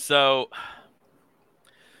 So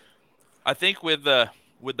I think with the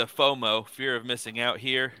FOMO, fear of missing out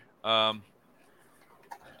here, I'm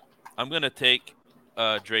going to take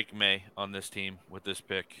Drake May on this team with this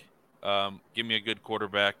pick. Give me a good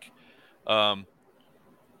quarterback to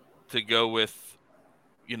go with,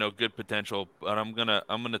 good potential. But I'm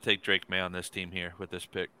gonna take Drake May on this team here with this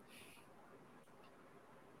pick.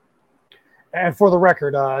 And for the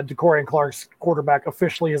record, DeCorian Clark's quarterback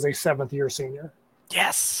officially is a 7th-year senior.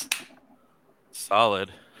 Yes.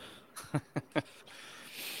 Solid.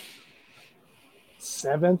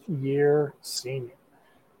 7th-year senior.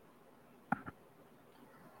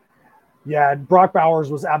 Yeah, Brock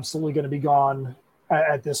Bowers was absolutely going to be gone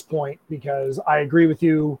at this point because I agree with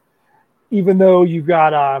you. Even though you got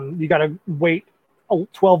to wait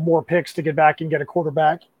 12 more picks to get back and get a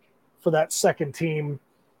quarterback for that second team.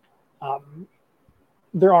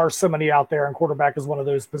 There are so many out there, and quarterback is one of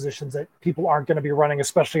those positions that people aren't going to be running,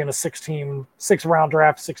 especially in a 6-round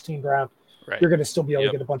draft, 16 draft. Right. You're going to still be able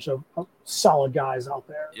to get a bunch of solid guys out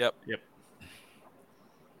there. Yep.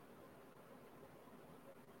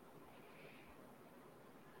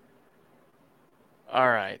 All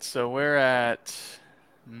right, so we're at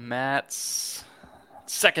Matt's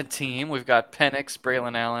second team. We've got Penix,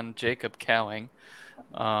 Braylon Allen, Jacob Cowing.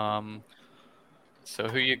 So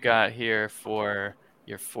who you got here for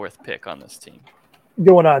your 4th pick on this team?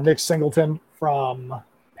 Going Nick Singleton from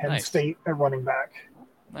Penn State at running back.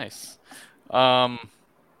 Nice. I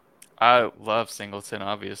love Singleton,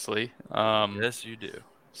 obviously. Yes, you do.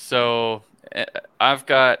 So I've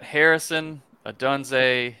got Harrison,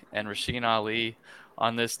 Adunze, and Rasheen Ali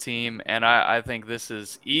on this team, and I think this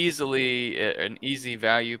is easily an easy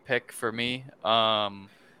value pick for me.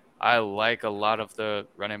 I like a lot of the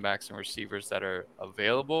running backs and receivers that are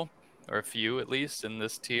available, or a few at least in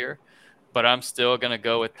this tier, but I'm still going to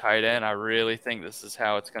go with tight end. I really think this is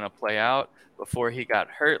how it's going to play out. Before he got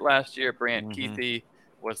hurt last year, Brant Kuithe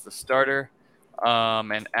was the starter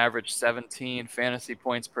and averaged 17 fantasy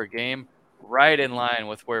points per game, right in line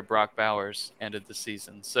with where Brock Bowers ended the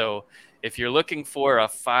season. So if you're looking for a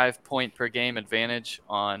 5-point per game advantage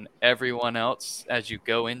on everyone else as you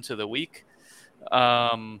go into the week,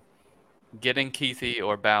 getting Kuithe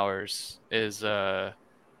or Bowers is going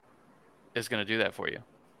to do that for you.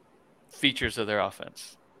 Features of their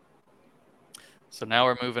offense. So now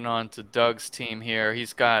we're moving on to Doug's team here.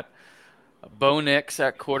 He's got Bo Nix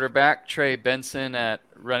at quarterback, Trey Benson at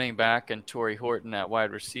running back, and Torrey Horton at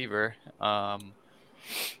wide receiver.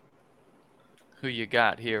 Who you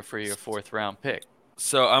got here for your 4th round pick?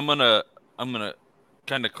 So I'm gonna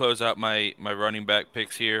kind of close out my running back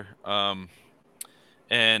picks here,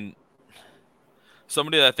 and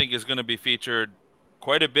somebody that I think is going to be featured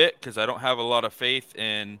quite a bit because I don't have a lot of faith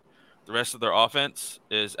in the rest of their offense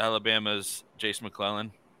is Alabama's Jace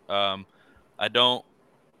McClellan. I don't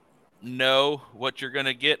know what you're going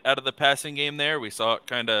to get out of the passing game there. We saw it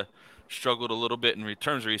kind of struggled a little bit in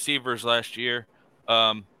returns receivers last year.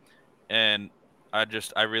 And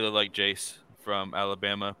I really like Jace from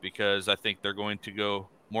Alabama because I think they're going to go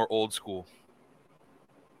more old school.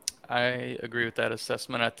 I agree with that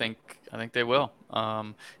assessment. I think they will.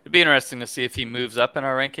 It'd be interesting to see if he moves up in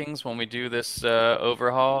our rankings when we do this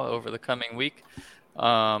overhaul over the coming week.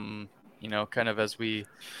 Kind of as we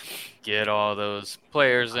get all those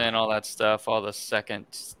players in, all that stuff, all the second,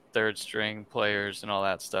 third string players and all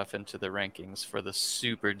that stuff into the rankings for the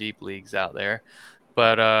super deep leagues out there.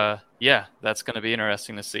 But yeah, that's going to be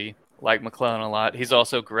interesting to see. Like McClellan a lot. He's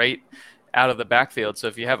also great out of the backfield. So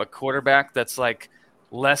if you have a quarterback that's like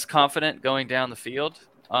less confident going down the field,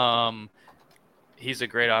 he's a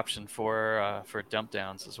great option for dump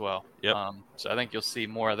downs as well. Yep. So I think you'll see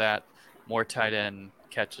more of that, more tight end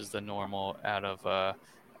catches than normal out of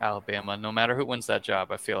Alabama, no matter who wins that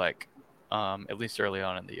job, I feel like, at least early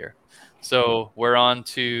on in the year. So we're on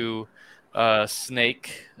to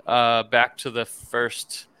Snake, back to the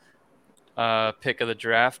first pick of the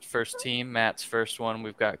draft, first team, Matt's first one.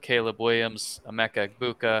 We've got Caleb Williams, Emeka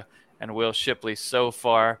Egbuka, and Will Shipley so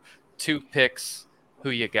far. 2 picks. Who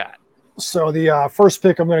you got? So the first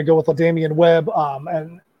pick, I'm going to go with LaDamian Webb.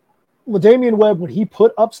 And LaDamian Webb, when he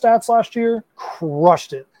put up stats last year,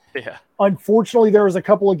 crushed it. Yeah. Unfortunately, there was a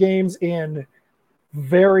couple of games in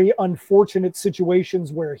very unfortunate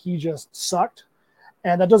situations where he just sucked.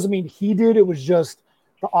 And that doesn't mean he did. It was just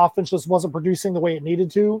the offense just wasn't producing the way it needed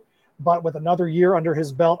to. But with another year under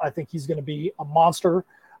his belt, I think he's going to be a monster.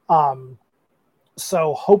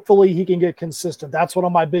 So hopefully he can get consistent. That's one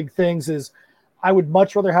of my big things is I would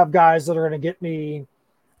much rather have guys that are going to get me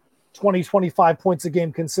 20, 25 points a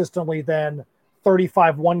game consistently than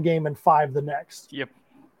 35 one game and 5 the next. Yep.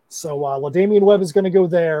 So LaDamian Webb is going to go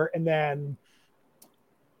there. And then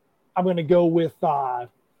I'm going to go with, I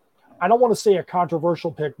don't want to say a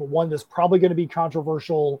controversial pick, but one that's probably going to be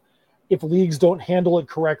controversial if leagues don't handle it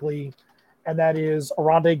correctly. And that is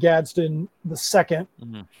Oronde Gadsden II,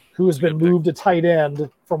 who has been moved to tight end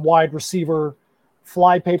from wide receiver,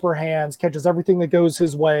 fly paper hands, catches everything that goes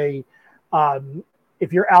his way.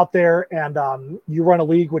 If you're out there and you run a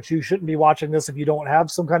league, which you shouldn't be watching this if you don't have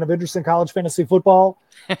some kind of interest in college fantasy football,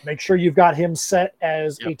 make sure you've got him set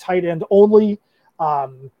as a tight end only.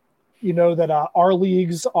 You know that our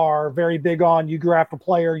leagues are very big on you draft a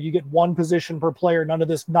player, you get one position per player, none of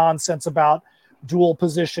this nonsense about dual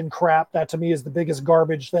position crap. That to me is the biggest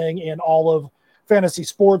garbage thing in all of fantasy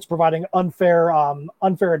sports, providing unfair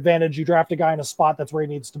advantage. You draft a guy in a spot that's where he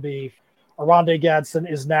needs to be. Oronde Gadsden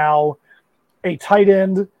is now a tight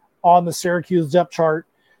end on the Syracuse depth chart.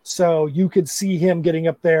 So you could see him getting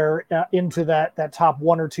up there into that top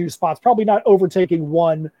 1 or 2 spots, probably not overtaking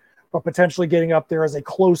 1, but potentially getting up there as a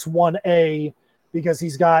close 1A because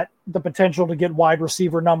he's got the potential to get wide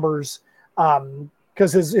receiver numbers.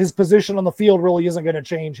 Because his position on the field really isn't going to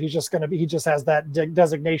change. He just has that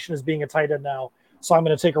designation as being a tight end now. So I'm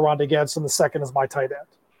going to take Oronde Gadsden II as my tight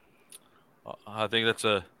end. I think that's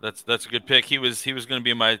a good pick. He was going to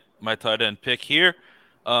be my tight end pick here.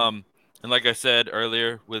 And like I said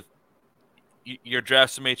earlier, with your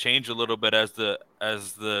drafts may change a little bit as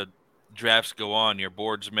the drafts go on. Your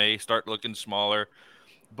boards may start looking smaller,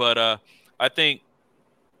 but I think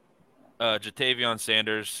Jatavion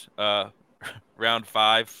Sanders, round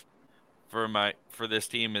 5 for this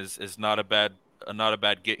team is not a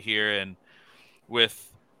bad get here, and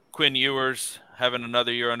with Quinn Ewers having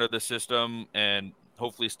another year under the system and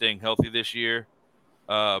hopefully staying healthy this year,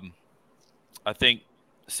 I think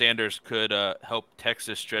Sanders could help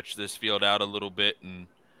Texas stretch this field out a little bit, and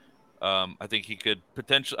I think he could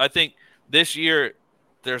potentially. I think this year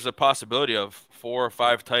there's a possibility of 4 or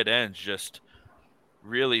 5 tight ends just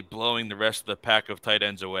really blowing the rest of the pack of tight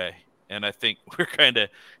ends away. And I think we're kind of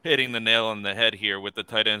hitting the nail on the head here with the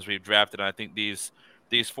tight ends we've drafted. And I think these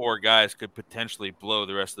 4 guys could potentially blow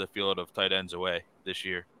the rest of the field of tight ends away this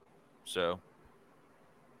year. So.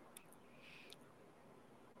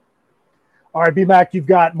 All right, B-Mac, you've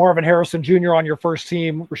got Marvin Harrison Jr. on your first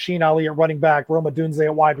team, Rasheen Ali at running back, Roma Dunze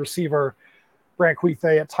at wide receiver, Brant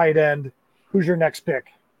Kuithe at tight end. Who's your next pick?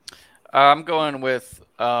 I'm going with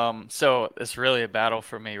so it's really a battle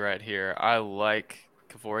for me right here. I like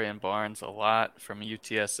Kavorian Barnes a lot from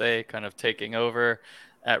UTSA, kind of taking over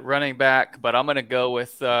at running back, but I'm going to go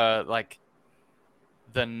with like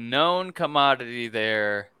the known commodity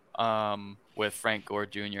there with Frank Gore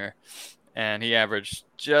Jr. And he averaged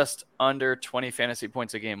just under 20 fantasy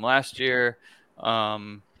points a game last year.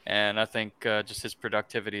 And I think just his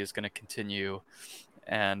productivity is going to continue.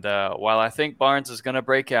 And while I think Barnes is going to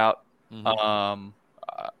break out, I'm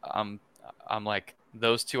like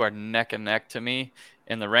those two are neck and neck to me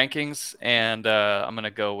in the rankings, and I'm going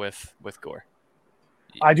to go with Gore.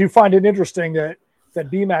 I do find it interesting that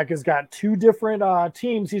BMAC has got 2 different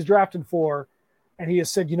teams he's drafted for, and he has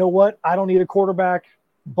said, you know what, I don't need a quarterback.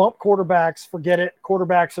 Bump quarterbacks, forget it.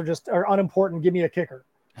 Quarterbacks are unimportant. Give me a kicker.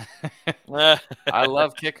 I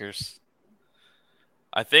love kickers.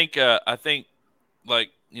 I think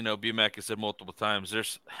like, BMAC has said multiple times,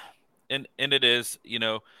 and it is,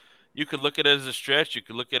 you could look at it as a stretch. You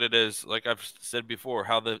could look at it as, like I've said before,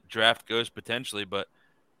 how the draft goes potentially. But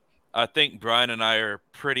I think Brian and I are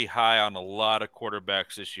pretty high on a lot of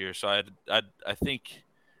quarterbacks this year. So I think,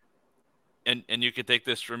 and you could take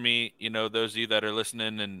this from me, those of you that are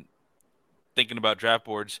listening and thinking about draft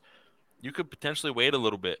boards, you could potentially wait a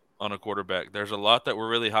little bit on a quarterback. There's a lot that we're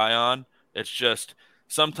really high on. It's just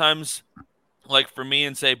sometimes, like for me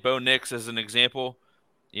and say Bo Nix as an example,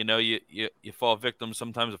 you fall victim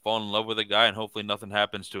sometimes to fall in love with a guy and hopefully nothing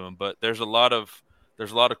happens to him. But there's a lot of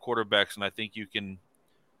quarterbacks, and I think you can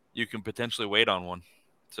potentially wait on one.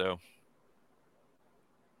 So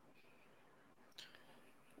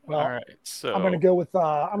Well, All right. So I'm going to go with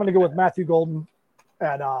Matthew Golden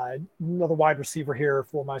at another wide receiver here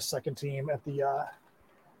for my second team at the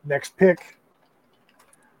next pick.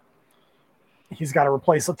 He's got to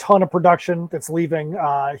replace a ton of production that's leaving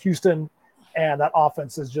Houston, and that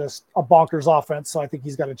offense is just a bonkers offense. So I think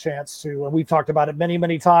he's got a chance to, and we've talked about it many,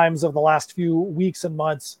 many times over the last few weeks and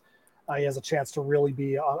months. He has a chance to really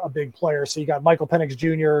be a big player. So you got Michael Penix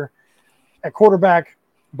Jr. at quarterback,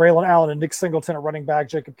 Braylon Allen and Nick Singleton at running back,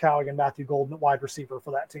 Jacob Cowing and Matthew Golden at wide receiver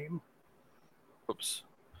for that team. Oops.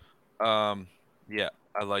 Yeah,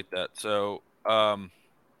 I like that. So, Brian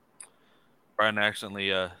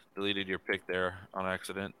accidentally deleted your pick there on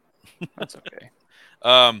accident. that's okay.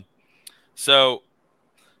 So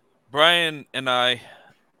Brian and I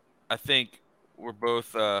think we're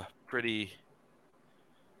both pretty.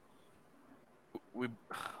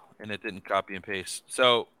 And it didn't copy and paste.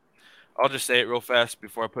 So I'll just say it real fast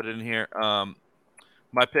before I put it in here.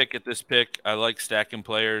 My pick at this pick, I like stacking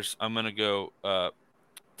players. I'm gonna go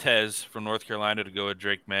Tez from North Carolina to go with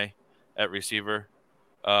Drake May at receiver.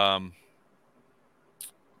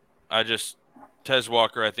 Tez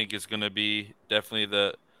Walker, I think, is going to be definitely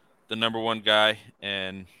the number one guy,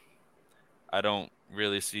 and I don't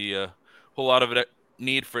really see a whole lot of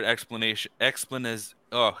need for explanation. I don't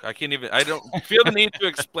feel the need to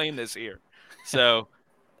explain this here. So,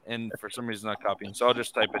 and for some reason not copying, so I'll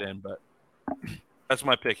just type it in. But that's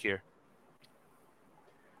my pick here.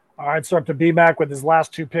 All right, so up to BMAC with his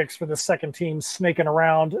last two picks for the second team, snaking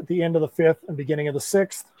around at the end of the fifth and beginning of the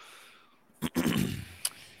sixth.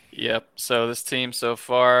 Yep. So this team so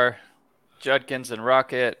far, Judkins and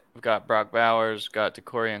Rocket. We've got Brock Bowers. We've got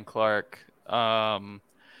DeCorian Clark.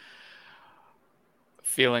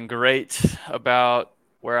 Feeling great about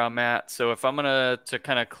where I'm at. So if I'm gonna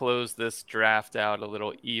kind of close this draft out a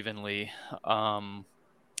little evenly,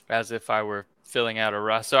 as if I were filling out a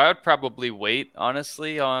roster, so I would probably wait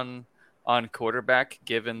honestly on quarterback,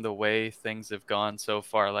 given the way things have gone so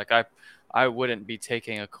far. Like I wouldn't be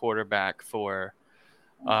taking a quarterback for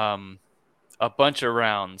a bunch of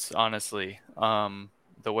rounds, honestly,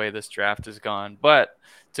 the way this draft has gone. But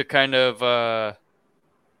to kind of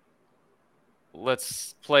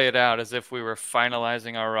let's play it out as if we were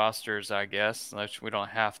finalizing our rosters, I guess, which we don't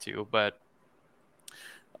have to. But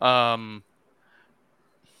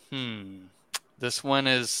this one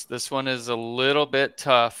is a little bit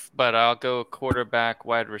tough, but I'll go quarterback,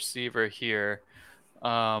 wide receiver here.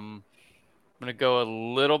 I'm gonna go a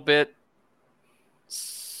little bit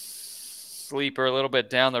sleeper, a little bit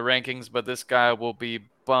down the rankings, but this guy will be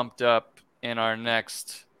bumped up in our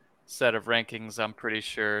next set of rankings, I'm pretty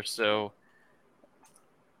sure. So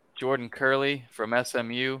Jordan Curley from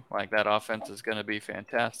SMU, like that offense is going to be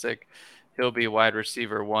fantastic. He'll be wide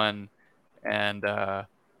receiver 1, and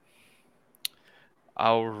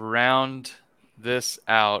I'll round this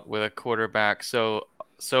out with a quarterback. So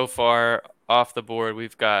far off the board,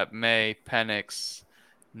 we've got May, Penix,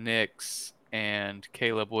 Nix, and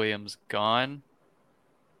Caleb Williams gone.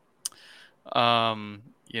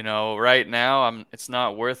 Right now it's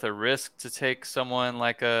not worth a risk to take someone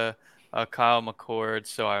like a Kyle McCord,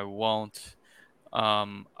 so I won't.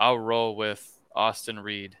 I'll roll with Austin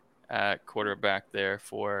Reed at quarterback there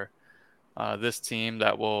for this team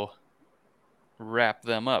that will wrap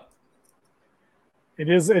them up. It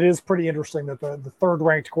is pretty interesting that the third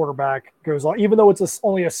ranked quarterback goes on, even though it's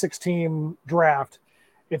only a 6-team draft.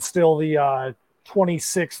 It's still the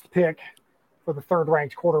 26th pick for the third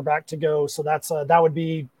ranked quarterback to go. So that would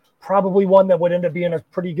be probably one that would end up being a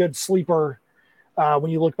pretty good sleeper when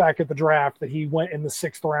you look back at the draft, that he went in the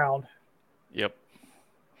 6th round. Yep.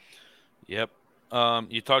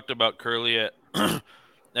 You talked about Curley at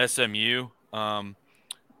SMU.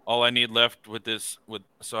 All I need left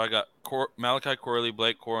so I got Malachi Corley,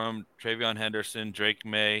 Blake Corum, Travion Henderson, Drake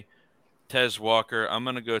May, Tez Walker. I'm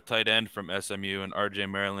going to go tight end from SMU and RJ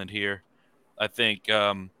Maryland here. I think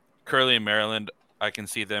Curley and Maryland, I can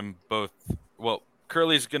see them both. Well,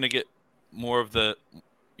 Curley's going to get more of the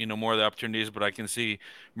opportunities, but I can see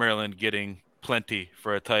Maryland getting plenty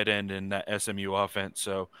for a tight end in that SMU offense.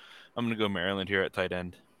 So I'm going to go Maryland here at tight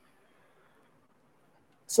end.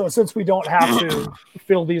 So since we don't have to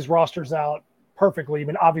fill these rosters out perfectly, I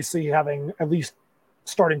mean, obviously having at least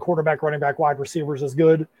starting quarterback, running back, wide receivers is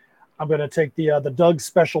good. I'm going to take the Doug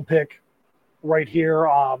special pick right here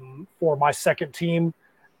for my second team,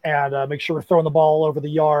 and make sure we're throwing the ball over the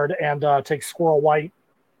yard, and take Squirrel White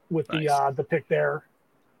with nice. the pick there.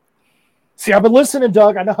 See, I've been listening,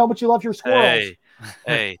 Doug. I know how much you love your squirrels.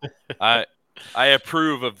 Hey, I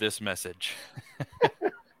approve of this message.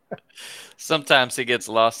 Sometimes he gets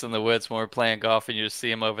lost in the woods when we're playing golf, and you just see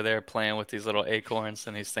him over there playing with these little acorns,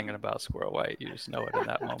 and he's thinking about Squirrel White. You just know it in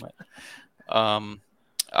that moment. All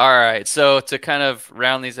right, so to kind of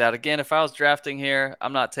round these out again, if I was drafting here,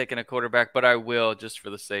 I'm not taking a quarterback, but I will just for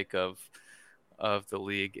the sake of the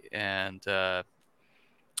league and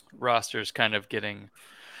rosters kind of getting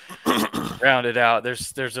rounded out.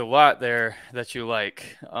 There's a lot there that you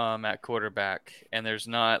like at quarterback, and there's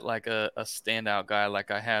not like a standout guy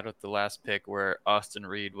like I had with the last pick where Austin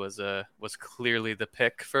Reed was clearly the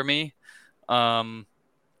pick for me.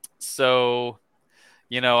 So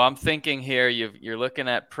I'm thinking here you're looking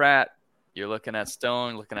at Pratt, you're looking at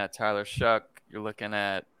Stone, looking at Tyler Shuck, you're looking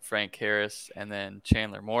at Frank Harris, and then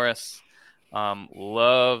Chandler Morris.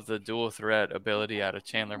 Love the dual threat ability out of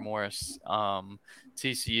Chandler Morris.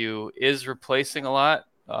 TCU is replacing a lot.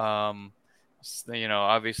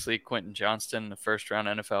 Obviously Quentin Johnston, the first round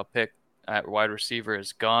NFL pick at wide receiver,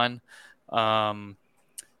 is gone. So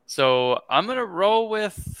I'm going to roll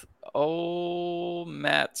with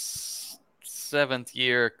Matt's 7th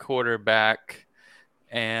year quarterback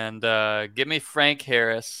and give me Frank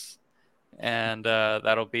Harris. And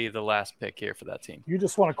that'll be the last pick here for that team. You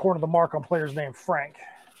just want to corner the mark on players named Frank.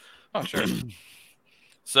 Oh, sure.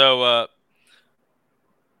 So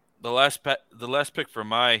the last pick for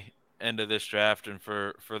my end of this draft and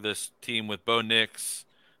for this team with Bo Nix,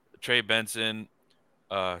 Trey Benson,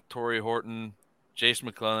 Torrey Horton, Jace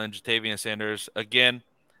McClellan, Jatavian Sanders. Again,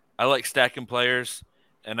 I like stacking players,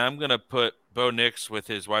 and I'm going to put Bo Nix with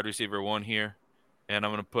his wide receiver 1 here, and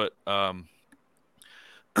I'm going to put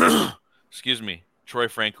Troy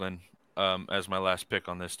Franklin as my last pick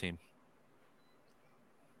on this team.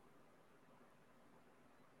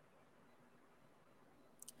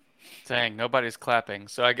 Dang, nobody's clapping.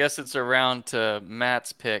 So I guess it's around to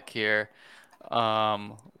Matt's pick here.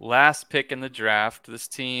 Last pick in the draft. This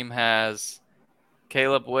team has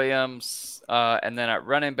Caleb Williams, and then at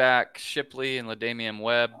running back, Shipley and LaDamian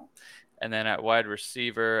Webb, and then at wide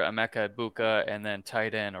receiver, Emeka Ibuka, and then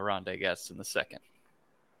tight end, Oronde Guest in the second.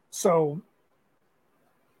 So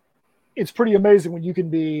it's pretty amazing when you can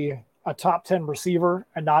be a top 10 receiver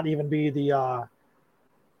and not even be the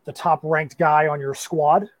top ranked guy on your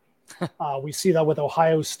squad. We see that with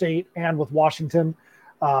Ohio State and with Washington,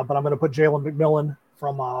 but I'm going to put Jalen McMillan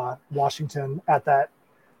from Washington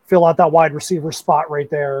fill out that wide receiver spot right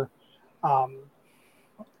there. I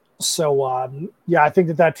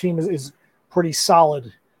think that team is pretty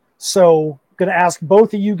solid. So going to ask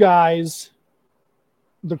both of you guys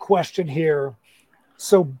the question here.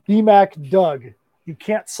 So BMAC, Doug, you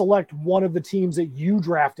can't select one of the teams that you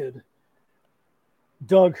drafted.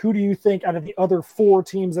 Doug, who do you think out of the other 4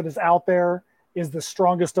 teams that is out there is the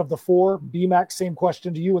strongest of the 4? BMAC, same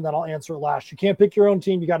question to you, and then I'll answer it last. You can't pick your own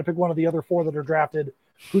team. You got to pick one of the other 4 that are drafted.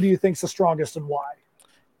 Who do you think's the strongest and why?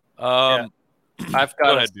 I've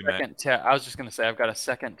got a second tab. I was just going to say I've got a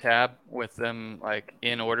second tab with them like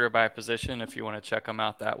in order by position if you want to check them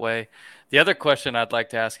out that way. The other question I'd like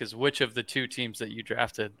to ask is which of the 2 teams that you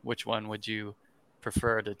drafted, which one would you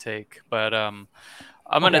prefer to take? But I'll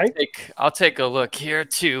take a look here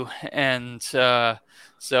too. And so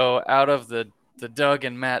out of the Doug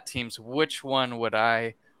and Matt teams, which one would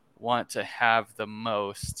I want to have the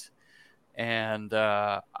most? And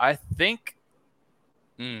I think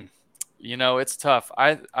it's tough.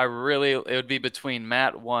 It would be between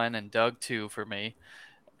Matt 1 and Doug 2 for me.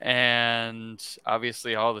 And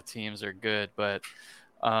obviously all the teams are good, but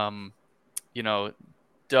Doug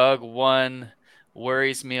 1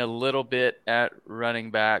 worries me a little bit at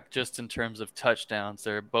running back just in terms of touchdowns.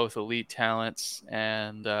 They're both elite talents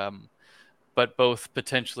and but both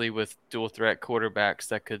potentially with dual threat quarterbacks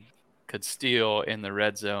that could steal in the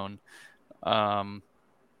red zone. And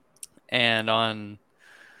on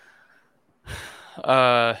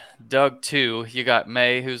Doug 2, you got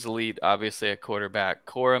May, who's elite, obviously a quarterback.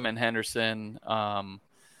 Corum and Henderson,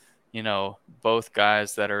 both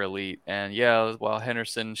guys that are elite. And while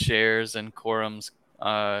Henderson shares and Corum's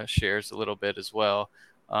shares a little bit as well,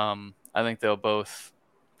 I think they'll both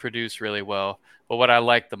produce really well. But what I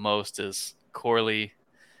like the most is Corley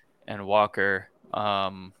and Walker.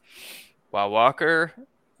 While Walker,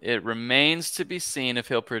 it remains to be seen if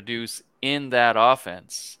he'll produce in that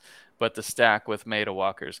offense. But the stack with May to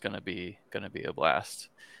Walker is going to be a blast.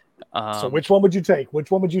 So which one would you take?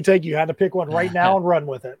 You had to pick one right now and run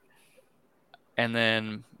with it. And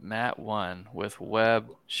then Matt 1 with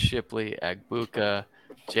Webb, Shipley, Agbuka,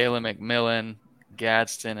 Jalen McMillan,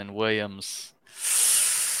 Gadsden, and Williams.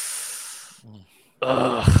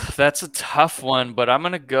 That's a tough one, but I'm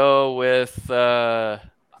going to go with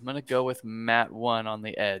I'm gonna go with Matt 1 on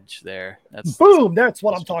the edge there. Boom! That's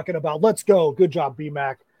what I'm talking about. Let's go. Good job,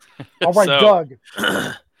 BMAC. All right, So- Doug.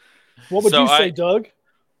 What would So you say, Doug?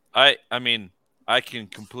 I mean, I can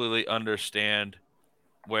completely understand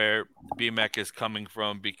where BMAC is coming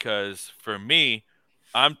from, because for me,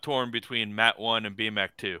 I'm torn between Matt 1 and BMAC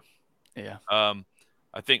 2. Yeah. I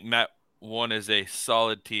think Matt 1 is a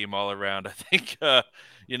solid team all around. I think the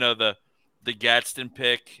Gadsden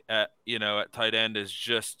pick at tight end is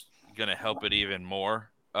just gonna help it even more.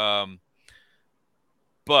 But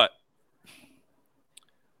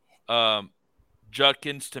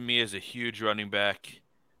Judkins to me is a huge running back.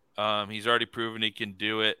 He's already proven he can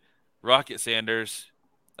do it. Rocket Sanders,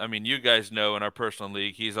 I mean, you guys know in our personal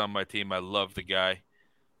league, he's on my team. I love the guy.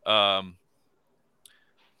 And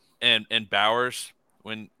Bowers,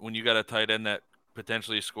 when you got a tight end that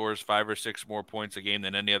potentially scores 5 or 6 more points a game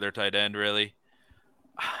than any other tight end, really,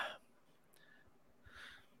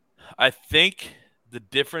 I think the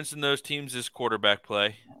difference in those teams is quarterback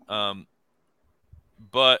play.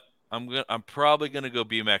 But I'm probably gonna go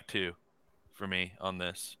BMAC 2 for me on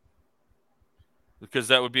this, because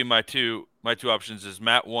that would be my two options is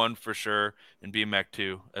Matt 1 for sure and BMAC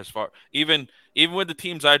 2. As far even with the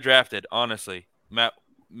teams I drafted, honestly, Matt,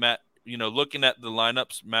 looking at the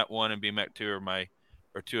lineups, Matt 1 and BMAC 2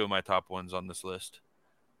 are two of my top ones on this list.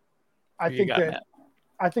 I think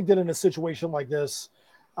that in a situation like this,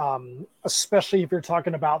 especially if you're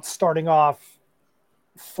talking about starting off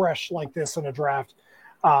fresh like this in a draft,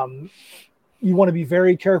 you want to be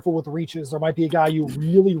very careful with reaches. There might be a guy you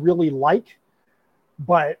really, really like,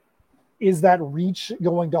 but is that reach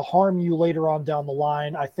going to harm you later on down the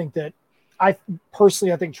line? I think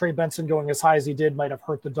Trey Benson going as high as he did might have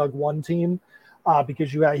hurt the Doug 1 team,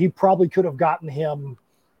 because he probably could have gotten him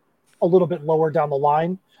a little bit lower down the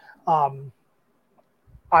line.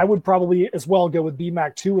 I would probably as well go with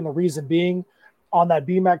BMAC 2, and the reason being, on that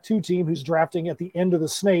BMAC 2 team who's drafting at the end of the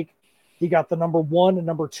snake, he got the number 1 and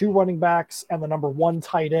number 2 running backs and the number 1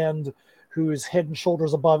 tight end who's head and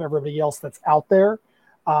shoulders above everybody else that's out there.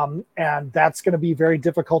 And that's going to be very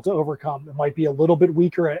difficult to overcome. It might be a little bit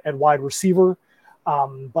weaker at wide receiver,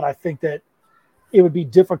 but I think that it would be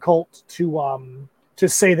difficult to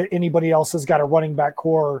say that anybody else has got a running back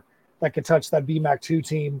core that could touch that BMAC 2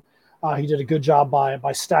 team. He did a good job by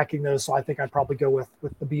stacking those, so I think I'd probably go with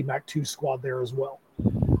the BMAC 2 squad there as well.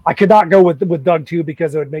 I could not go with Doug 2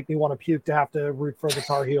 because it would make me want to puke to have to root for the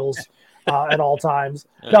Tar Heels at all times.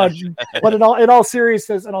 No, but in all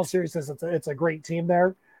seriousness, it's a great team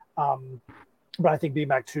there. But I think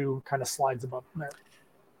BMAC 2 kind of slides above from there.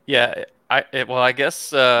 Yeah, I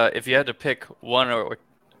guess if you had to pick one of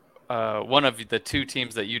the 2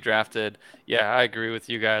 teams that you drafted, yeah, I agree with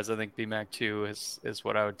you guys. I think BMAC 2 is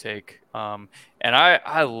what I would take. And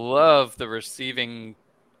I love the receiving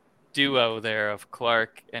duo there of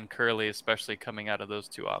Clark and Curley, especially coming out of those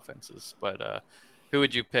 2 offenses. But who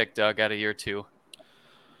would you pick, Doug, out of your 2?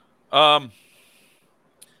 I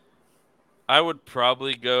would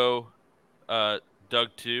probably go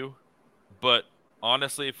Doug 2, but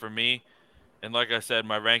honestly, for me, and like I said,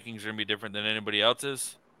 my rankings are gonna be different than anybody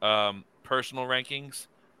else's. Personal rankings,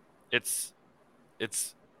 it's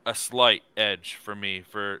a slight edge for me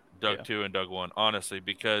for Doug 2 and Doug 1, honestly,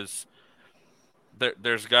 because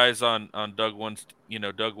there's guys on Doug 1's,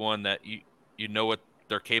 Doug 1 that you know what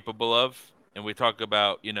they're capable of, and we talk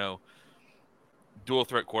about dual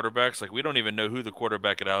threat quarterbacks. Like, we don't even know who the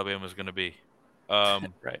quarterback at Alabama is going to be,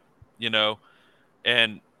 Right?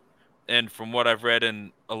 And from what I've read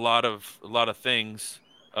in a lot of things,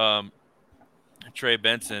 Trey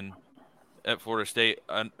Benson at Florida State,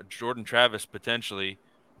 Jordan Travis potentially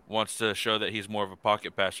wants to show that he's more of a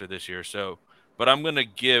pocket passer this year. So, but I'm going to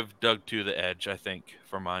give Doug 2 the edge, I think,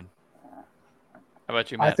 for mine. How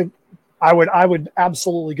about you, Matt? I think I would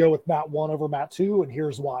absolutely go with Matt 1 over Matt 2, and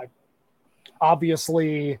here's why.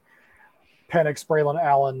 Obviously, Penix, Braylon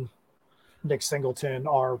Allen, Nick Singleton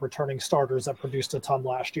are returning starters that produced a ton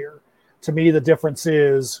last year. To me, the difference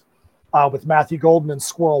is with Matthew Golden and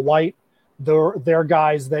Squirrel White, they're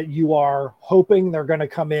guys that you are hoping they're going to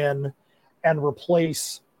come in and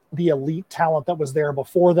replace the elite talent that was there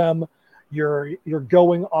before them. You're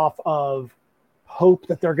going off of hope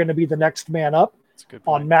that they're going to be the next man up.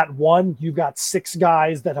 On Matt 1, you've got 6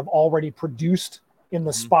 guys that have already produced in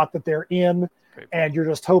the spot that they're in, and you're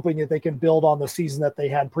just hoping that they can build on the season that they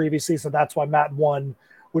had previously. So that's why Matt 1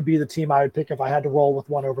 would be the team I would pick if I had to roll with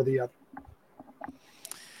one over the other.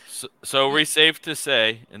 So are we safe to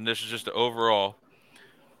say, and this is just overall,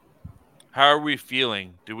 how are we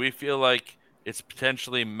feeling? Do we feel like it's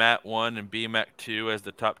potentially Matt 1 and BMAC 2 as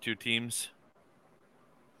the top 2 teams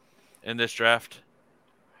in this draft?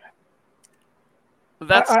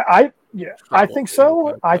 That's I think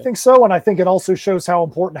so. I think so, and I think it also shows how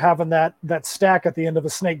important having that stack at the end of a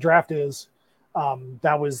snake draft is.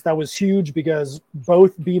 That was huge because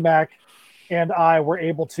both BMAC and I were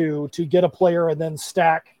able to get a player and then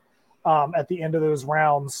stack at the end of those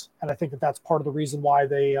rounds, and I think that's part of the reason why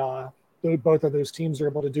they both of those teams are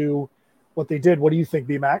able to do what they did. What do you think,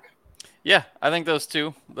 BMAC? Yeah, I think those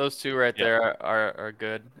two right there are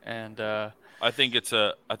good, and I think it's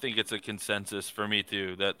a consensus for me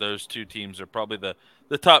too that those two teams are probably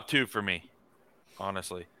the top two for me,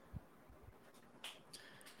 honestly.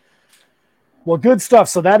 Well, good stuff.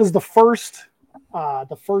 So that is the first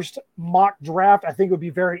mock draft. I think it would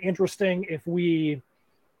be very interesting if we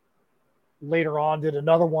later on did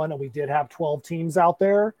another one and we did have 12 teams out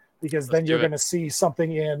there, because then you're going to see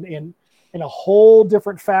something in a whole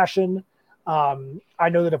different fashion. I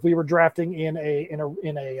know that if we were drafting in a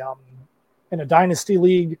dynasty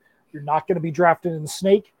league, you're not going to be drafted in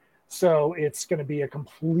snake. So it's going to be a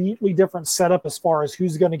completely different setup as far as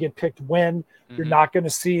who's going to get picked when. Mm-hmm. You're not going to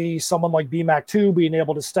see someone like BMAC2 being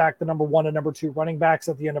able to stack the number 1 and number 2 running backs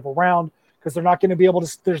at the end of a round, because they're not going to be able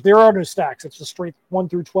to. There are no stacks. It's just straight 1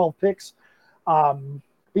 through 12 picks. But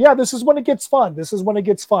yeah, this is when it gets fun.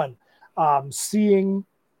 Seeing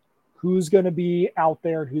who's going to be out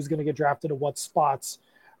there and who's going to get drafted at what spots.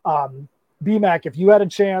 BMAC, if you had a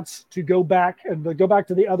chance to go back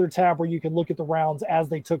to the other tab where you can look at the rounds as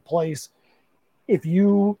they took place, if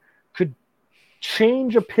you could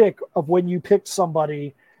change a pick of when you picked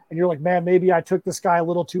somebody and you're like, man, maybe I took this guy a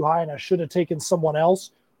little too high and I should have taken someone else,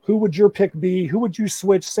 who would your pick be? Who would you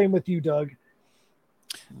switch? Same with you, Doug.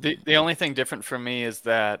 The only thing different for me is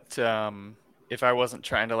that if I wasn't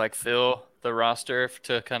trying to fill the roster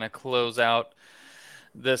to kind of close out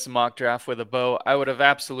this mock draft with a bow, I would have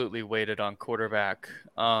absolutely waited on quarterback.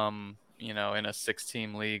 In a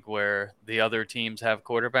 6-team league where the other teams have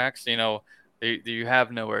quarterbacks, you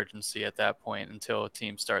have no urgency at that point until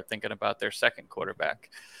teams start thinking about their second quarterback,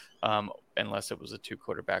 unless it was a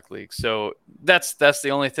 2-quarterback league. So that's the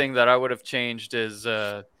only thing that I would have changed is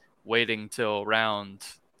waiting till round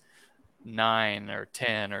 9 or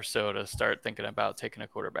 10 or so to start thinking about taking a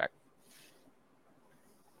quarterback.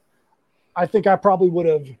 I think I probably would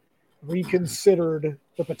have reconsidered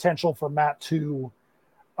the potential for Matt 2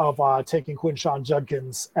 of taking Quinshawn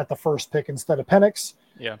Judkins at the first pick instead of Penix.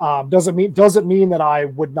 Yeah. Doesn't mean that I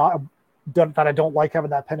would not that I don't like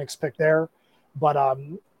having that Penix pick there, but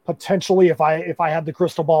potentially if I had the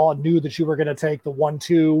crystal ball and knew that you were going to take the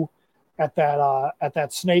 1-2 at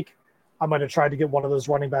that snake, I might have tried to get one of those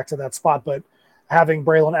running backs at that spot. But having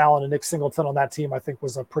Braylon Allen and Nick Singleton on that team, I think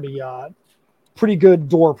was a pretty good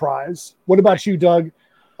door prize. What about you, Doug?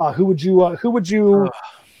 Who would you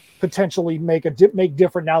potentially make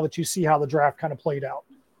different now that you see how the draft kind of played out?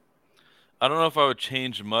 I don't know if I would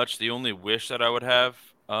change much. The only wish that I would have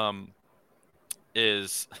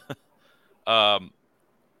is a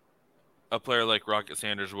player like Rocket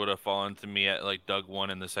Sanders would have fallen to me at Doug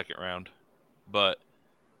 1 in the second round. But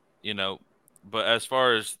as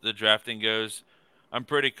far as the drafting goes, I'm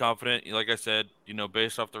pretty confident. Like I said,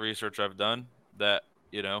 based off the research I've done, that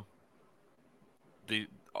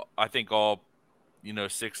I think all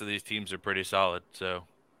 6 of these teams are pretty solid. So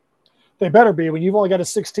they better be. When you've only got a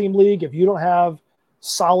 6-team league, if you don't have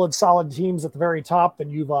solid teams at the very top, then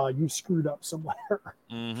you've screwed up somewhere.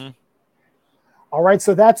 Mm-hmm. All right,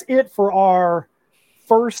 so that's it for our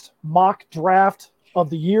first mock draft of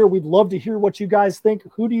the year. We'd love to hear what you guys think.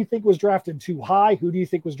 Who do you think was drafted too high? Who do you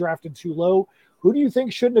think was drafted too low? Who do you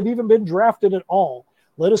think shouldn't have even been drafted at all?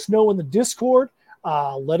 Let us know in the Discord.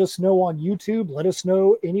 Let us know on YouTube. Let us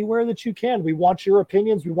know anywhere that you can. We want your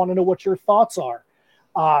opinions. We want to know what your thoughts are.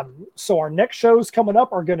 So our next shows coming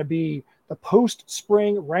up are going to be the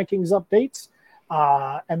post-spring rankings updates,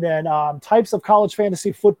 and then types of college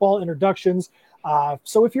fantasy football introductions.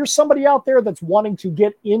 So if you're somebody out there that's wanting to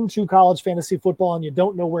get into college fantasy football and you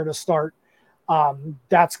don't know where to start,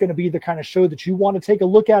 that's going to be the kind of show that you want to take a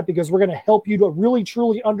look at, because we're going to help you to really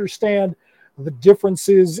truly understand the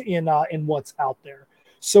differences in what's out there.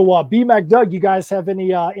 So BMAC, Doug, you guys have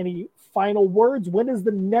any final words? When is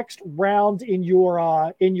the next round in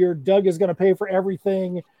your Doug is going to pay for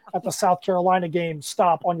everything at the South Carolina game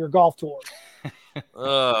stop on your golf tour?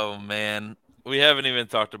 Oh man, we haven't even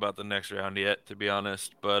talked about the next round yet, to be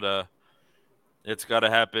honest, but it's got to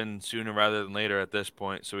happen sooner rather than later at this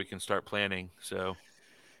point so we can start planning. So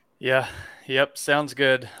yeah, yep, sounds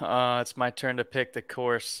good. It's my turn to pick the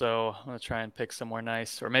course, so I'm gonna try and pick somewhere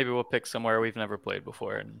nice, or maybe we'll pick somewhere we've never played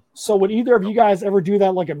before. And so would either of you guys ever do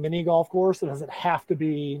that like a mini golf course, or does it have to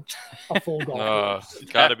be a full golf course?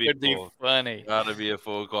 Gotta be full. Funny. Gotta be a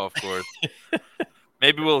full golf course.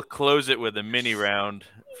 Maybe we'll close it with a mini round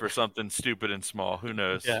for something stupid and small. Who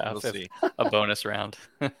knows? Yeah, We'll see. a bonus round.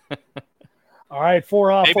 All right, for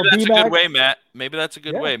Maybe that's a BMAC, good way, Matt. Maybe that's a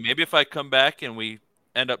good Yeah. way. Maybe if I come back and we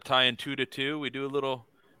end up tying 2-2, we do a little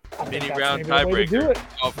I think mini that's round maybe the way to do tiebreaker. it.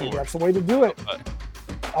 All Maybe four. that's the way to do it. But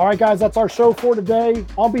All right, guys, that's our show for today.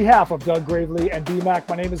 On behalf of Doug Gravely and BMAC,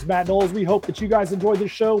 my name is Matt Knowles. We hope that you guys enjoyed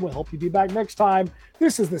this show. We'll hope you be back next time.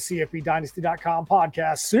 This is the CFBDynasty.com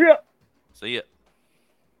podcast. See ya. see ya.